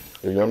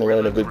 If you want to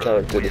learn a good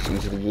character that's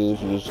easy to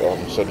use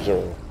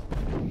Sub-Zero.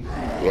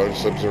 Learn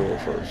Sub-Zero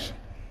first.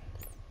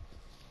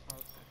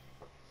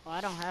 Oh,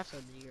 I don't have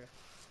Sub-Zero.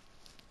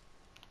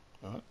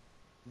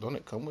 Don't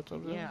it come with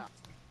Sub-Zero? Yeah.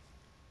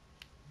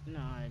 No,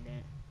 I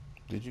didn't.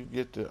 Did you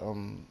get the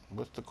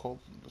what's it called?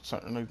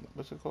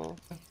 What's it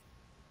called?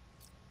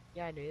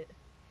 Yeah, I did.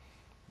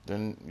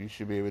 Then you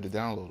should be able to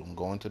download them.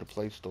 Go into the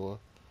Play Store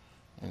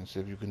and see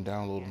if you can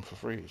download them for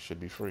free. It should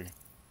be free.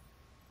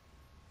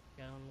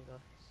 Yeah, let me go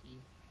see.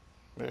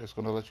 Yeah, it's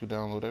gonna let you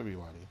download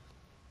everybody.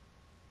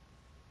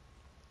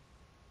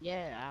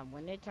 Yeah,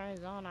 when it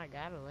turns on, I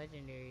got a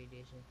Legendary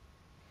Edition.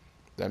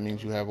 That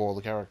means you have all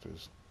the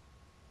characters.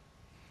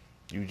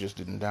 You just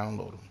didn't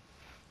download them.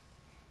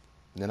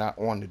 They're not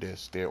on the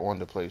disc. They're on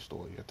the Play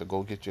Store. You have to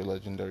go get your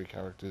legendary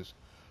characters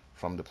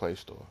from the Play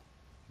Store.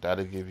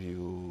 That'll give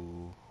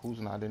you... Who's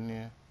not in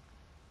there?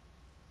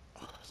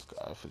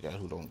 I forgot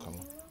who don't come.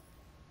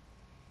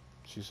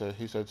 He said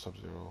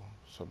Sub-Zero.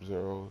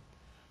 Sub-Zero.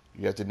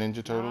 You got the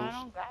Ninja Turtles? No, I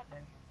don't got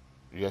them.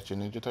 You got your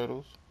Ninja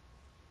Turtles?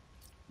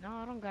 No,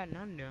 I don't got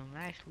none of them,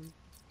 actually.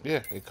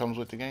 Yeah, it comes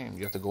with the game.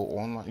 You have to go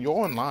online. You're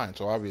online,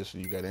 so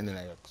obviously you got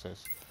internet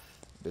access.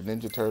 The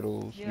Ninja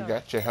Turtles. Yeah. You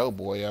got your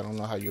Hellboy. I don't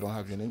know how you don't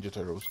have your Ninja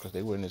Turtles, because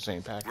they were in the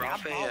same package.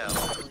 Raphael.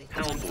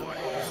 Hellboy.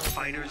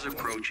 Fighters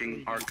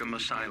approaching Arkham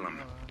Asylum.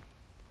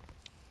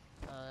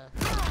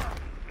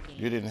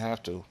 You didn't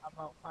have to. How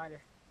about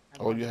Fighter?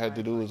 All you had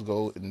to do was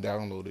go and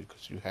download it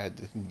because you had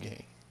the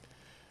game.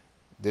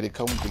 Did it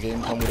come? The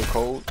game come with a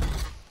code?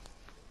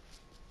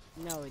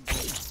 No, it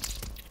didn't.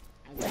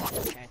 I got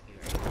to check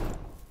it right now.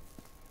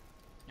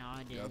 No,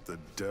 I didn't. Got the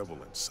devil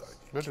inside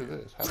you. What is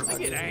this? How did I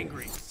get it?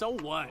 angry. So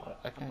what?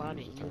 I I can't bought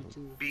it use the title.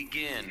 YouTube.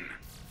 Begin.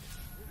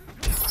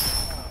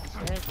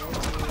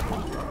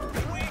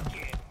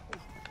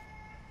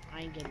 I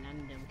ain't getting none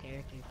of them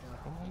characters though.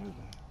 What am I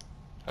using?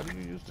 How do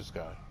you use this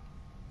guy?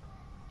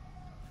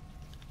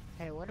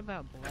 Hey, what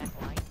about Black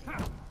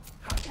Lightning?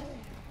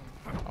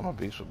 I'm a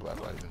beast with Black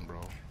Lightning, bro.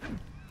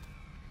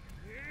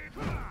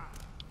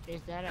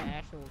 Is that an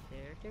actual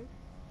character?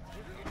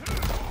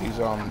 He's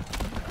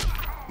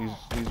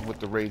with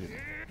the rating.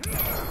 Who's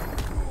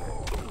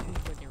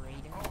with the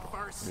rating?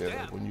 First Yeah, step.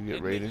 like when you get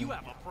Admit rated, you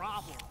have a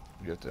problem.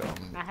 you have to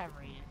I have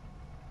rating.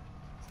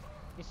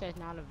 It says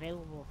not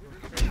available for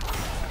free.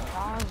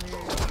 Pause it.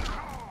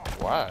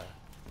 why?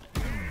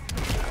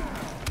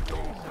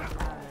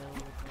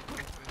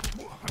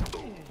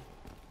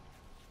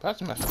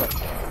 That's messed up.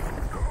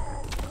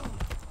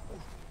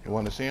 You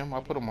want to see him?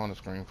 I'll put him on the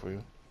screen for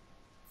you.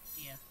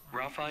 Yeah.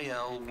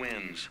 Raphael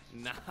wins.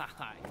 Nice.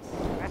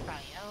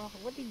 Raphael,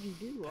 what did you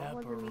do? I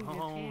wasn't even paying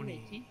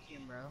Pepperoni.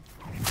 attention, bro.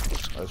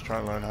 I was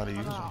trying to learn how to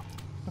use him. I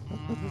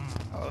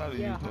don't know how to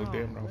use no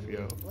damn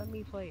Raphael. Let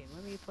me play.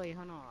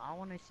 Hold on. I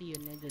want to see a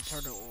Ninja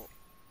Turtle ult.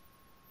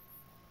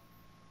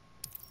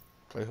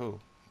 Play who?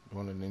 You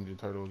want a Ninja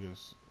Turtle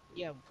against?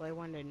 Yeah, play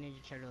one of the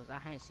Ninja Turtles. I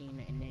haven't seen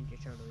a Ninja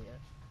Turtle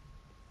yet.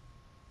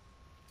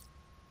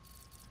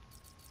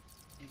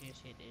 You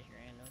just hit this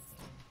random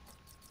thing.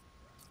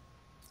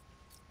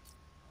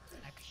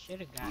 I should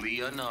have got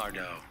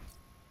Leonardo.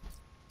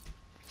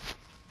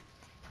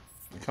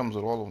 It comes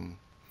with all of them.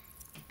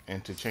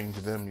 And to change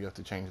them, you have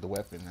to change the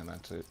weapon, and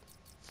that's it.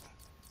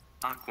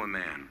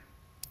 Aquaman.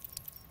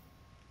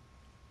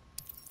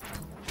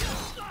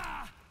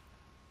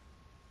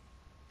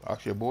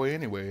 Ask your boy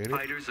anyway, ain't it?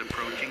 Fighters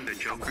approaching the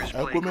Joker's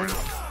Aquaman? playground.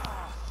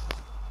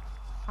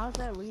 How's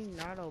that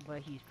Leonardo,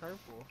 but he's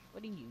purple?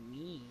 What do you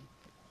mean?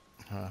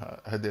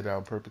 I did that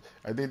on purpose.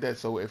 I did that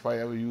so if I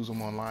ever use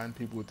them online,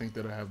 people would think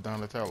that I have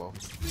Donatello.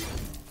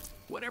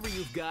 Whatever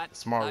you've got,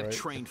 Smart, I've right?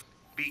 trained.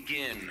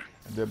 Begin.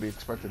 And they'll be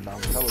expecting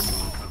Donatello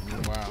moves.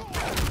 Meanwhile,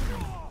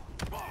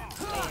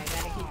 Hey, I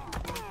gotta hit you.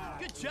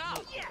 Good job.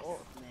 Oh,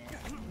 man.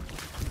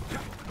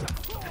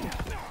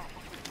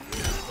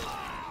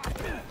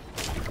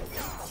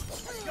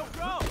 Yo,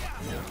 bro.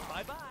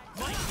 Bye bye.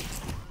 Mikey.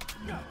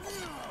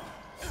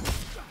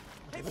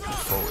 Hey, bro.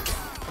 forward.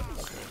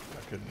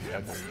 Okay,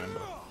 I don't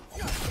remember.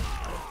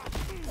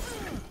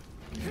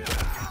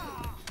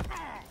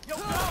 Yo,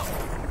 bro.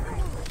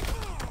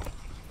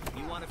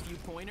 You want a few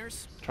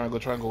pointers?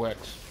 Triangle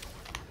X.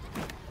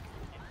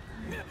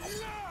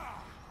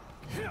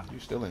 You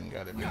still ain't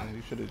got it, man.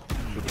 You should have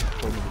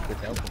told me to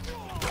pick out from me.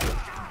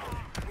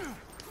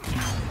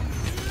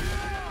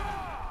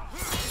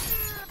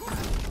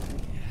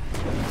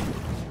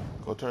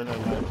 Go turn that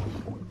light.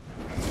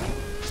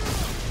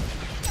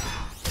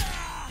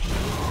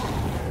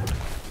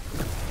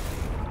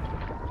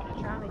 I'm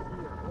trying to see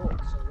your ult,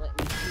 so let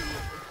me see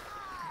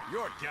it.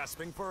 You're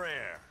gasping for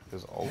air.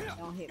 His ult.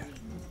 Don't hit me.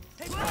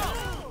 Hey,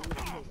 bro.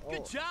 Good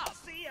Ult. job.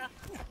 See ya.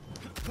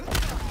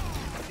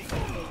 Okay,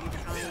 you're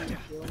trying to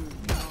kill me.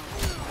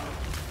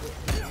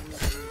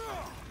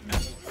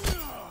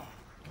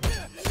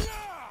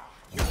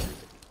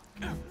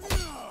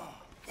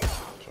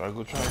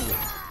 Triangle.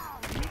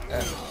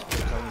 X.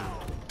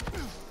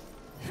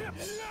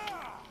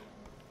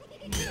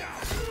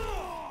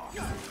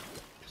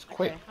 It's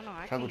quick. Okay, hold on,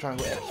 I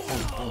Triangle X.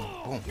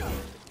 Boom.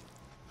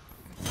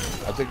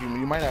 I think you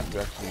might have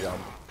to actually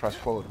press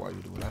forward while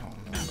you do it. I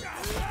don't know.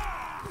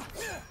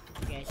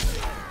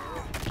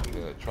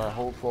 Yeah, try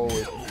hold forward. I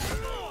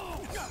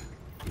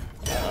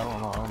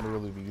don't know. I don't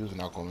really be using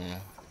Aquaman.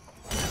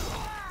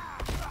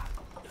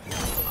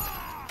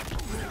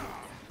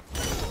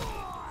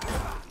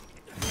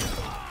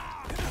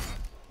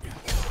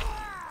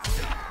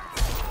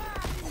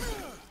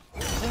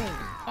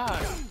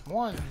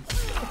 One.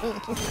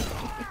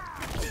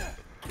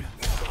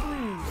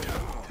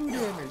 2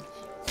 damage.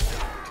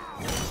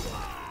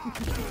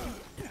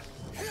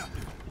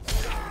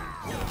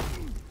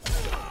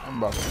 I'm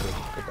about to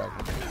get back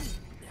with it.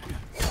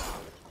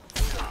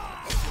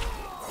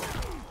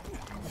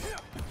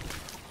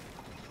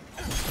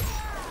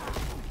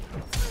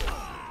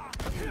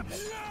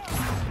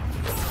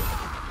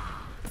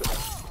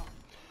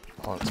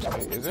 Oh,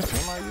 wait, is this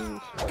him I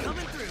use?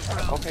 Coming through,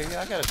 bro. Okay,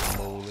 yeah, I got a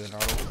combo in.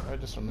 I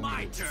just remember.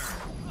 My turn.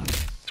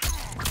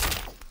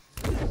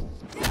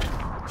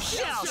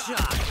 Shell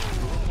shock.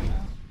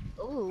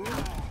 Ooh.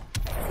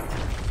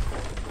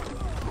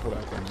 Put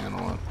Aquaman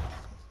on.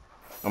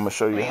 I'm gonna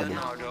show you how to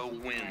Leonardo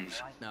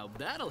wins. Now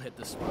that'll hit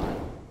the spot.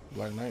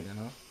 Black Lightning,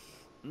 huh?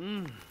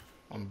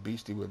 I'm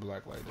beastie with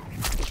Black Lightning.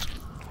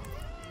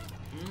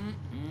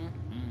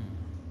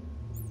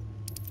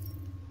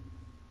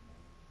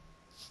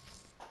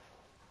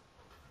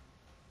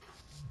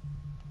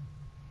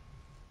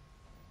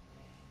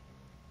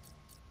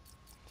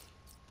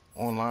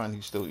 Online,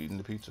 he's still eating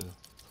the pizza.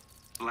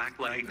 Black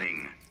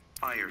lightning.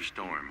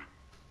 Firestorm.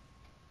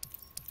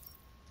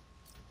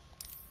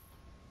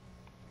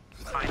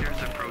 Fighters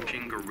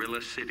approaching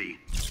Gorilla City.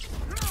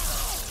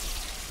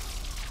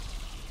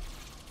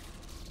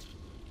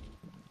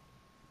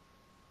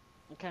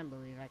 I can't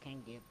believe I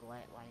can't get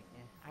black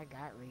lightning. I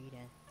got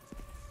reading.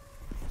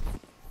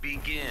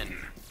 Begin.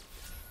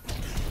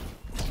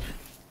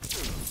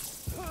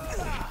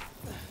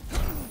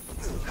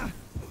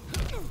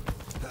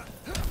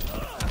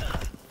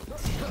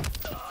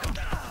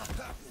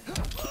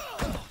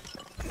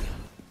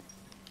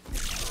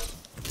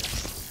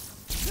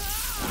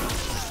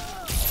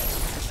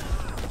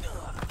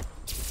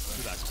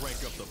 Should I crank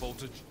up the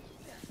voltage?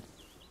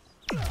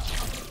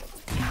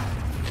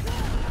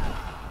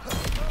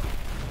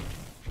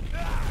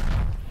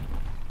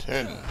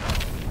 10,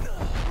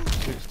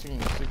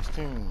 16,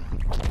 16,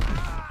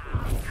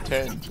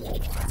 10,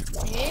 30.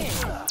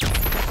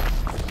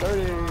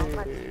 30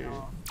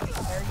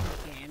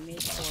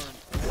 damage for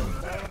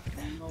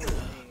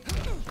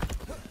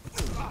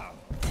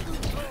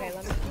okay,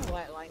 let me do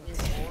black lightning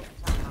for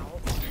time out.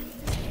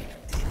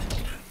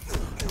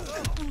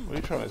 What are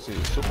you trying to see? A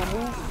super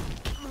move?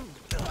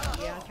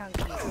 Yeah, I'm trying to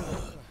see.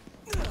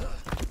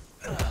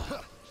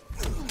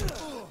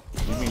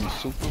 You mean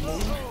super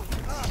move?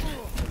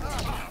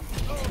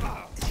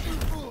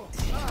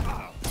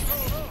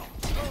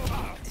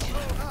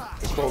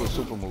 It's called a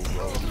super move,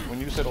 bro. When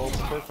you said all the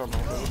first time, I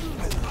was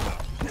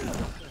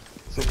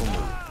super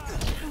move.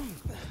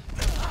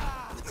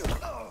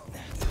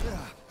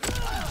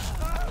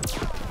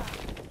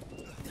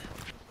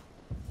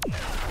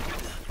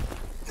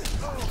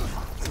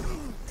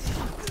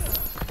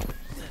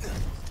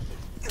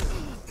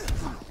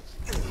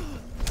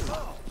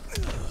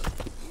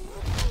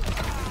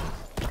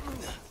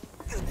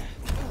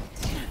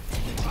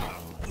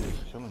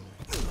 Killing me.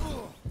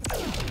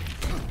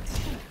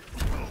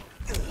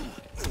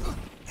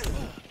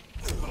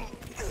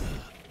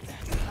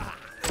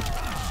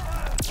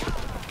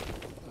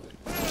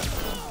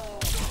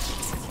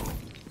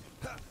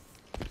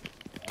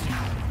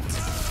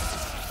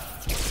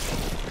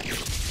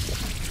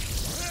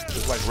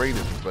 It's like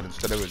Raiders, but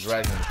instead of a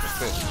dragon, it's a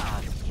fish.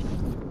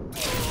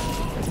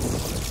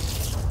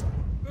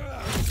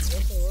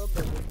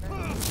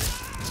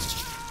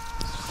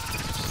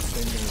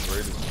 Same thing as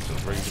Raiders,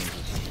 just Raiders.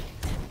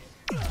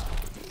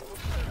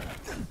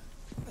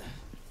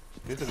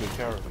 He's a good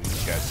character.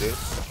 He's got this.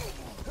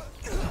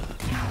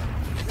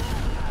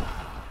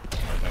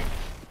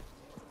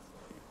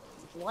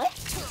 What?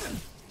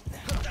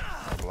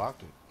 I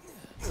blocked it.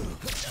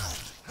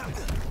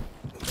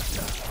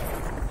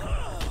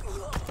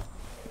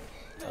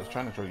 I was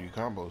trying to show you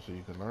combos so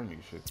you can learn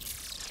these shit.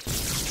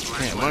 You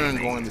can't learn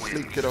going to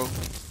sleep, kiddo.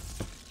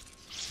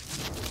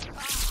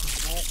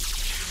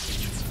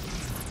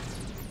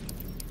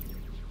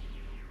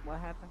 What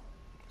happened?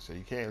 So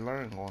you can't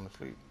learn going to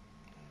sleep.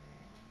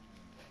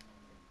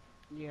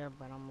 Yeah,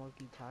 but I'm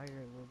low-key tired a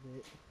little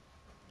bit.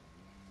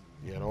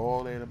 You got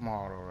all day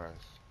tomorrow to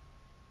rest.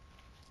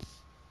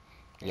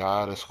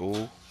 Y'all out of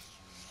school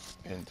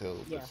until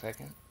the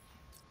 2nd?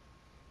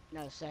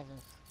 No, 7th.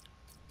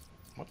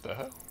 What the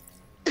hell?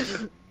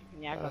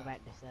 Yeah, I go back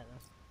to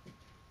 7th.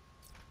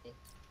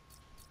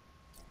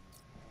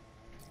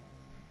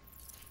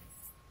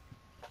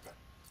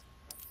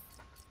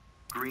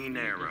 Green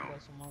arrow.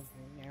 Put some more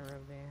green arrow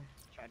there.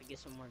 Try to get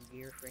some more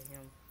gear for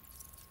him.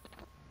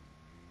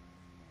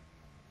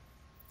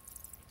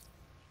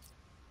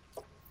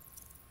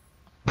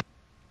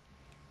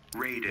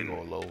 Raiden.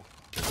 Go low.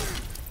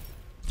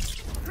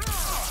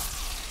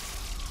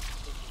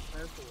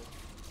 Purple.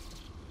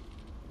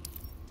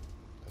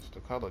 That's the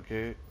color,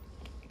 kid.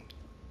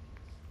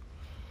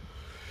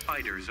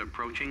 Fighters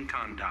approaching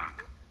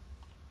Kondak.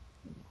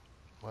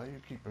 Why do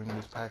you keep bringing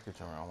this package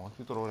around? Why don't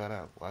you throw that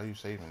out? Why are you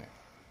saving it?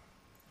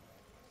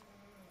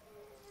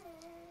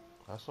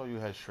 I saw you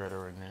had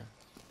Shredder in there.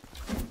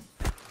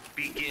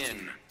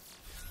 Begin.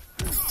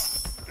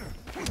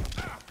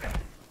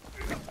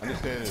 I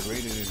understand that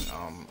Raiden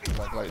and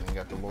Black Lightning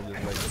got the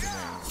longest leg of the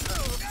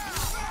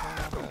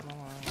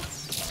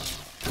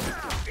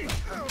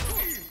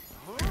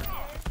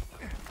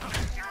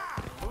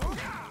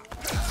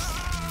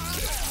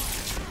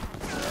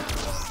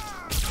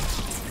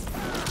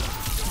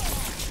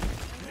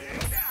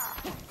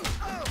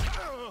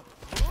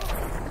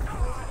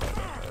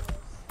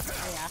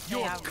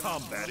Your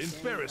combat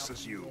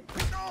embarrasses you.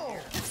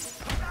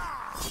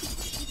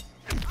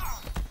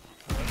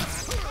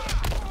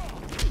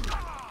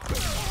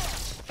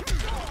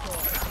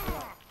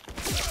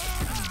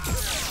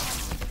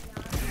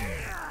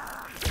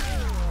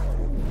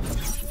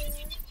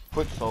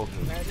 Foot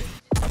soldiers.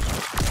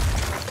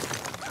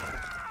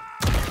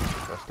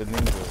 That's the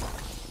ninja.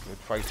 It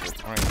fights with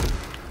trains.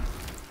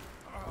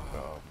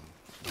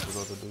 What's the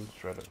other dude?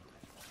 Shredder.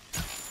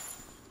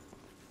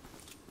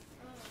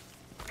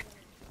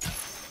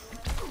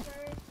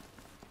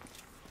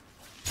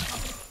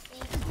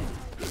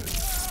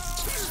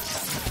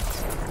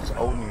 It's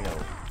O'Neal.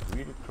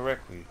 Read it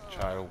correctly,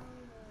 child.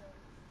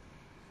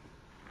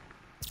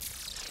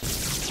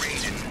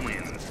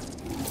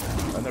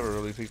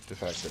 really peeped the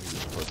fact that he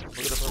was put. Look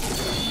at the purple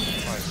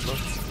dragon. Nice, look.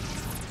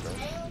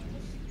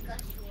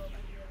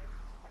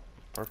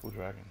 Purple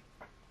dragon.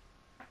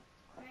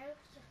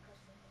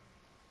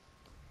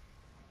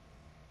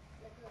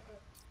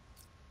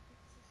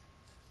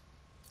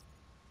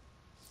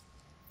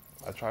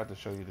 I tried to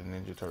show you the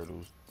Ninja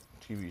Turtles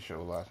TV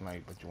show last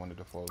night, but you wanted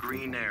to fall asleep.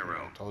 Green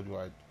Arrow. I told you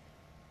I'd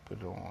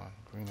put it on.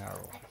 Green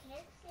Arrow. I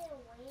can't stay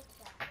awake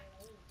that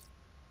late.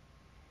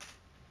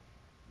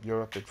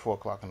 You're up at 4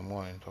 o'clock in the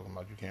morning talking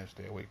about you can't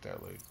stay awake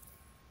that late.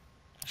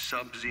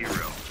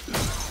 Sub-Zero.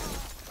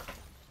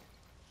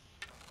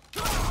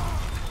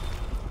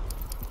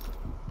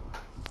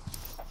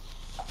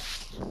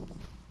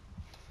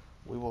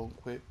 We won't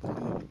quit,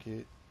 believe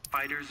kid.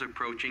 Fighters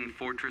approaching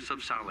Fortress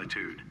of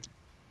Solitude.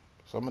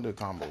 Some of the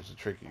combos are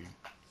tricky.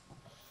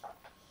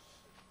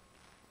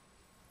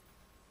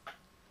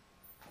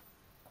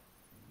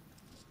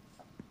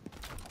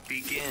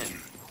 Begin.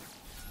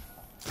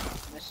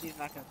 Let's see if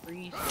I can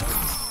freeze.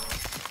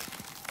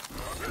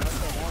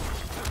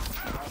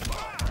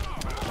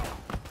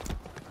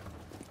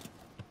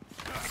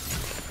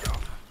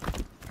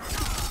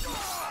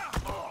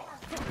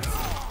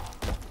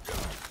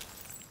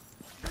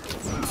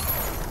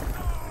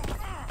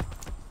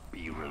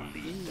 Be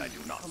relieved I do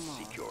not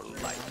seek your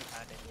life.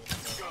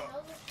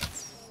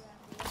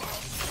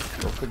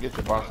 Don't forget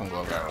your boxing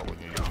glove arrow when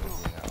you use it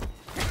now.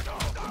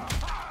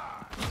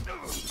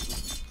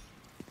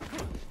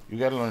 You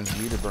gotta learn to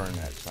meter burn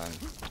that, son.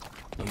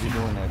 When you're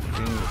doing that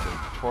thing with the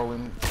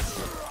twirling,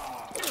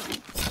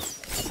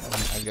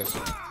 I guess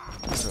it.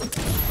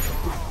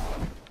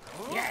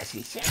 Yes,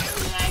 he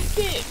sounds like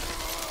this.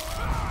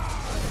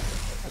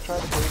 I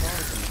tried to put it on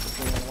for you, but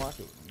you didn't watch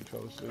it. You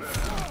fell asleep.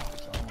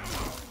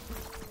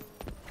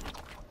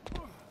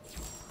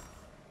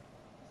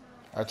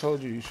 I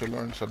told you should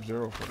learn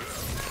Sub-Zero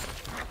first.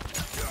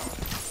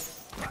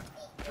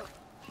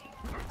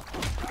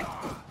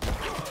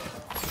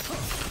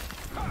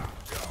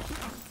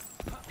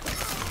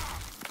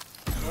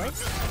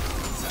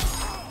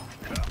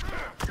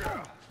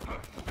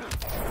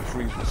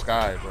 Freeze the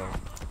sky, bro.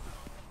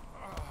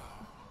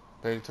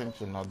 Pay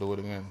attention, I'll do it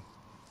again.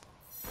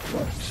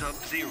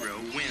 Sub-Zero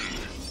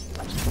wins.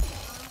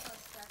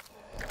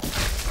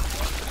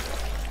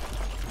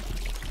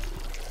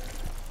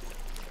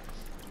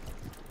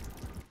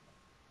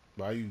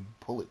 Why you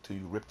pull it till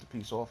you rip the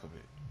piece off of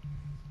it?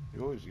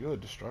 You're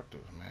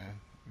destructive, man.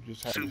 You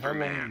just had how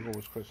long ago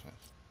was Christmas?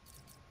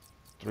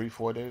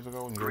 3-4 days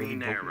ago? And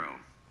Green Arrow.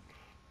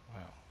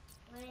 Wow.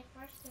 When I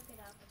first took it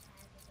out the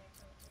package, I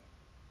broke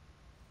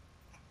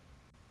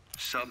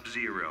it.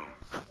 Sub-Zero.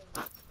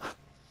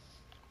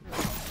 I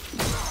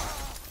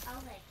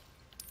was like,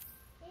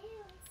 ew,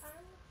 his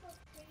arm looks so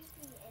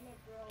creepy, and it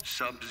broke.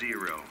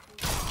 Sub-Zero.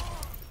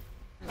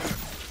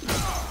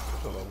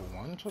 So level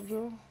 1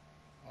 Sub-Zero?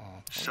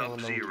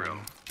 Sub-Zero.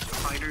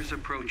 Fighters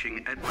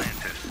approaching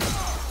Atlantis.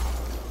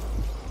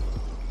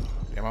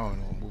 Yeah, I don't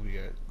know movie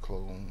yet.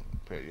 Clone.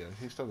 Yeah,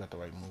 he still got the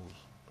right moves.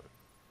 But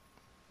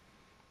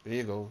there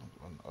you go.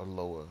 A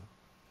lower.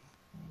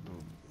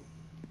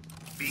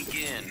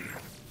 Begin.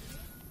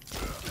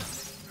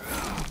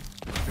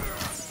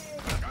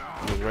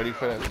 He was ready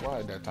for that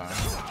slide that time.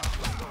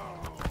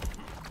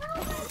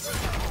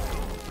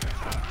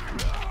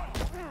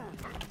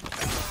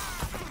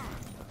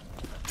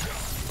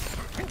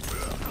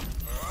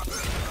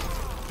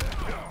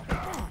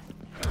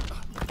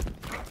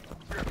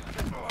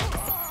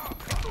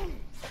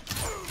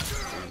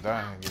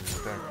 Dying, give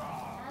you that.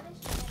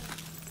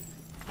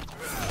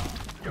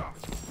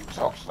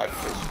 Talks like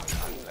this,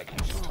 like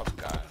he's a tough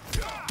guy.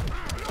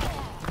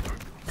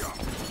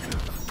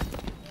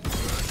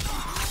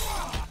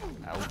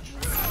 Ouch.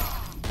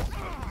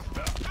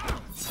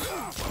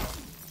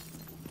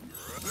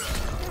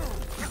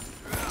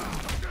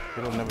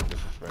 He'll never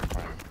disrespect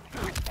crime.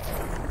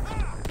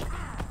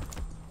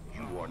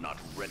 You are not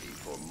ready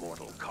for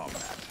mortal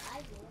combat.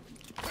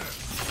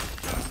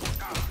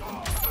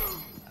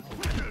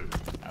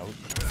 Ouch.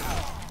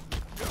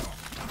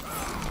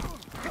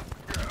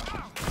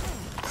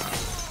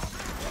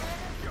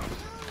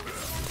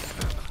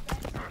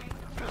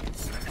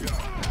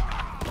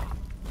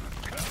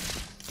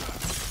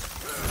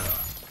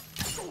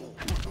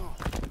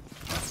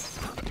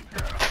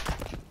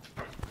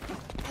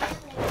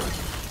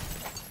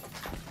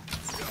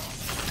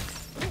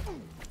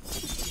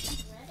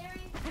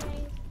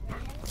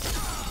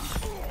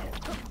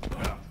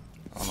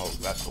 I don't know if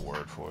that's the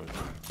word for it.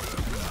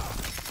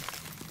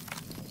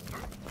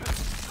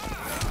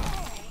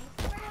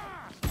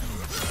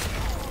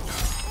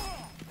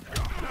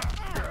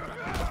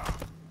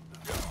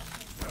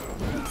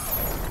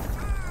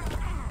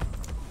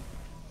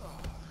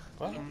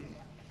 What?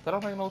 That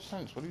don't make no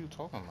sense. What are you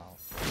talking about?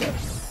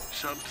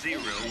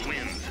 Sub-Zero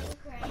wins.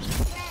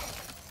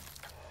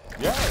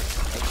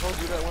 Yes! I told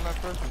you that when I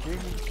first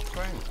gave you the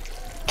strength.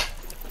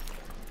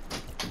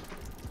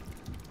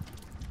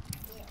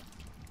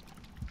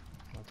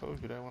 I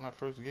told you that when I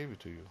first gave it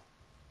to you.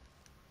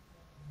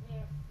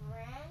 They're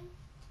friends.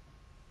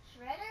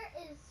 Shredder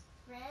is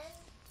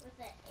friends with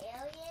an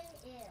alien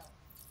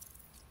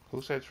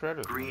Who said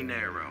Shredder? Green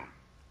Arrow.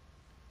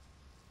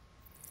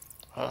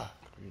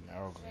 Green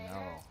Arrow, Green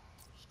Arrow.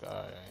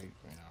 Sky, I hate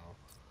Green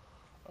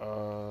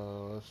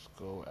Arrow. Let's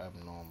go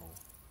abnormal.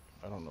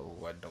 I don't know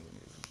who I don't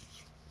use.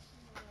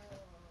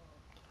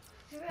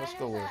 Let's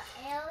go with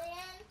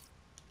alien.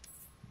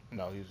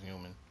 No, he's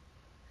human.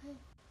 You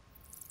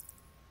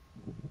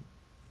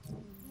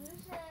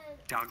said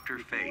Dr.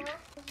 Fate.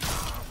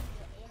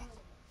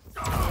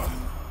 What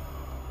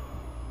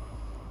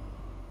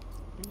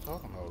are you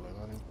talking about, like,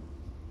 honey?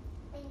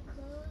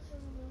 includes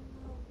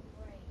removal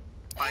brain.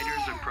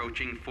 Fighters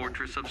approaching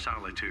Fortress of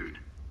Solitude.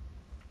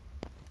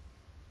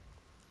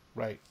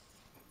 Right,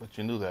 but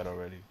you knew that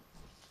already.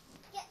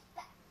 Get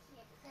back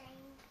here,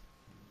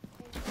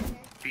 Crane.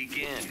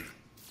 Begin.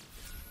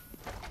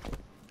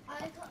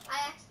 I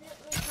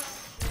accidentally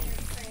called you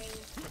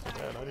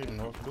Crane. Yeah, I didn't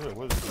know what to do it.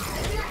 What is it?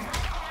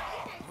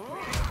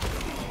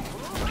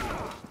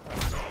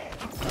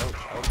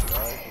 Ouch,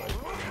 guys. Like,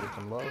 get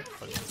some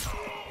love. Like,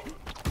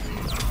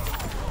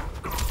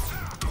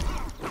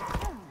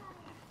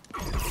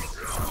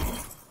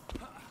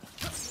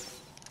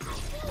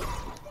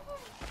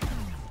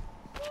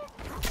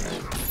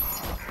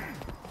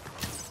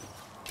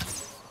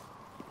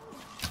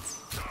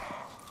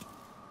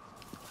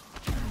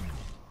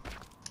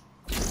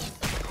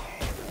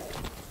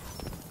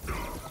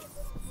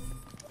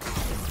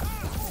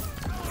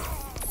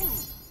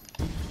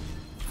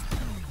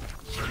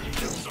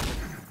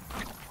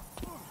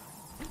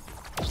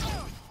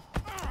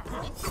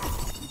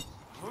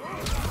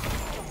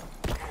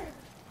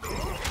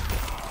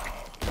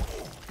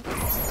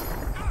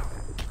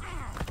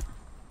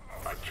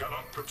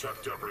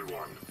 Protect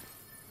everyone.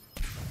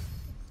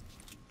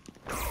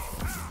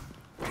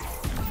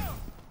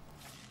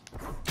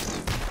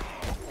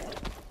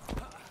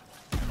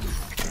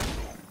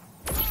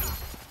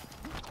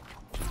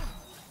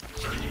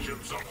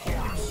 Vengeance of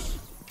Horus.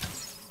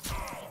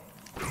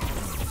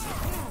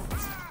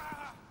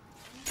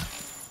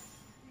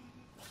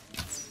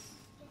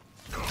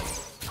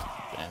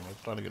 damn, I'm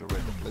trying to get a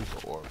red to place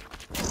the orb.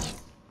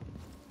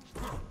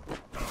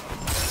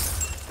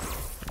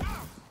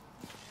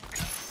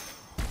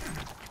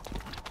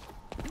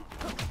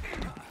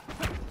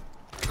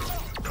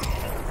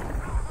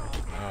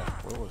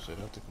 I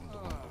think I'm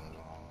doing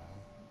wrong.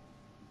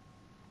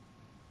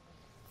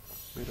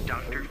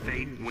 Dr.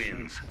 Fate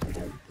wins.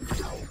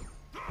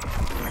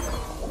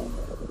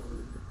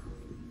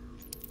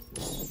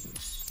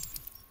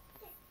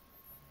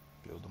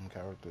 Build them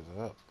characters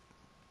up.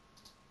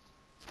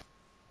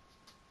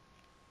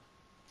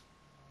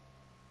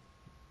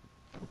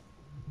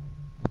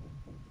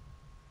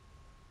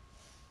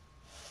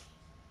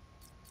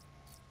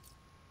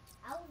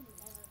 I will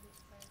never be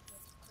friends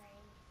with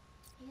Crane.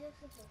 He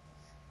looks like a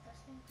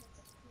disgusting piece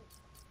of poop.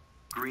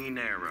 Green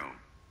Arrow.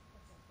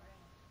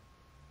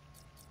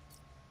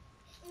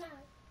 No.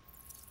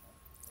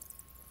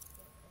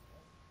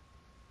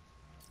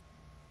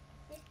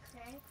 Did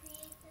Crane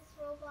create this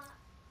robot?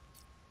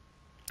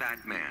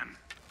 Batman.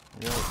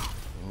 Yeah,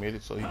 he made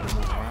it so he can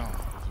move around.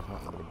 This is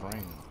nothing but a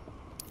brain.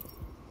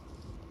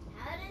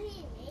 How did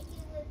he make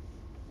it with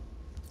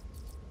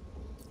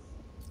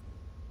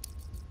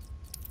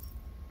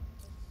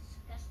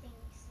disgusting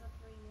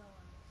slippery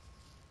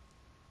arms?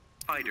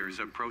 Fighters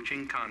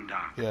approaching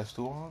Kondak. He has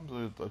two arms,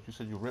 or like you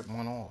said, you ripped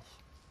one off.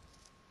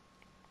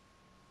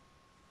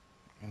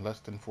 In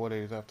less than 4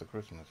 days after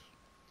Christmas.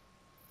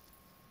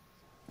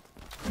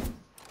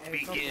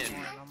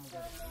 Begin.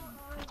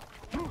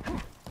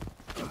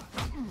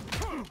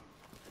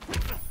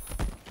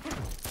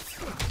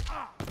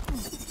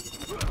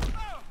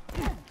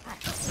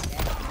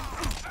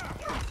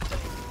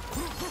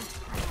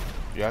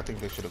 Yeah, I think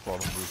they should have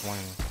called him Bruce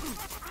Wayne.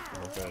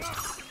 Okay.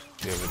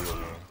 Yeah, video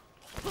game.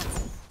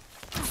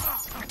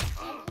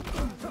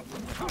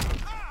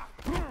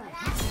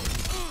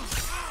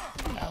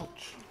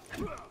 Ouch.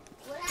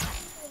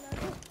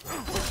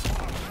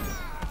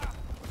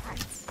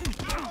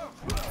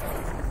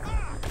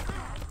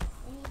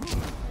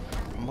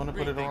 I'm gonna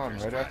put it on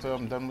right after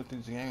I'm done with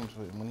these games.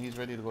 When he's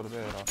ready to go to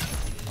bed,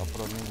 I'll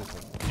put on music.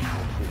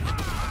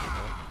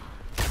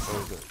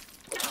 Very good.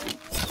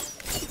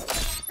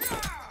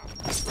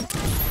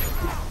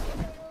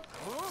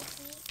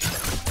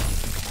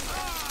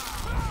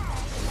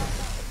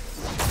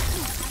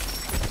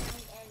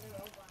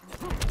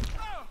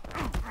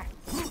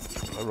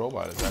 A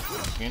robot is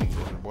actually skinny.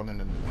 One in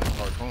the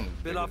cartoon.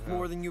 Bit off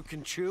more than you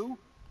can chew?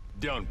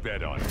 Don't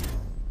bet on it.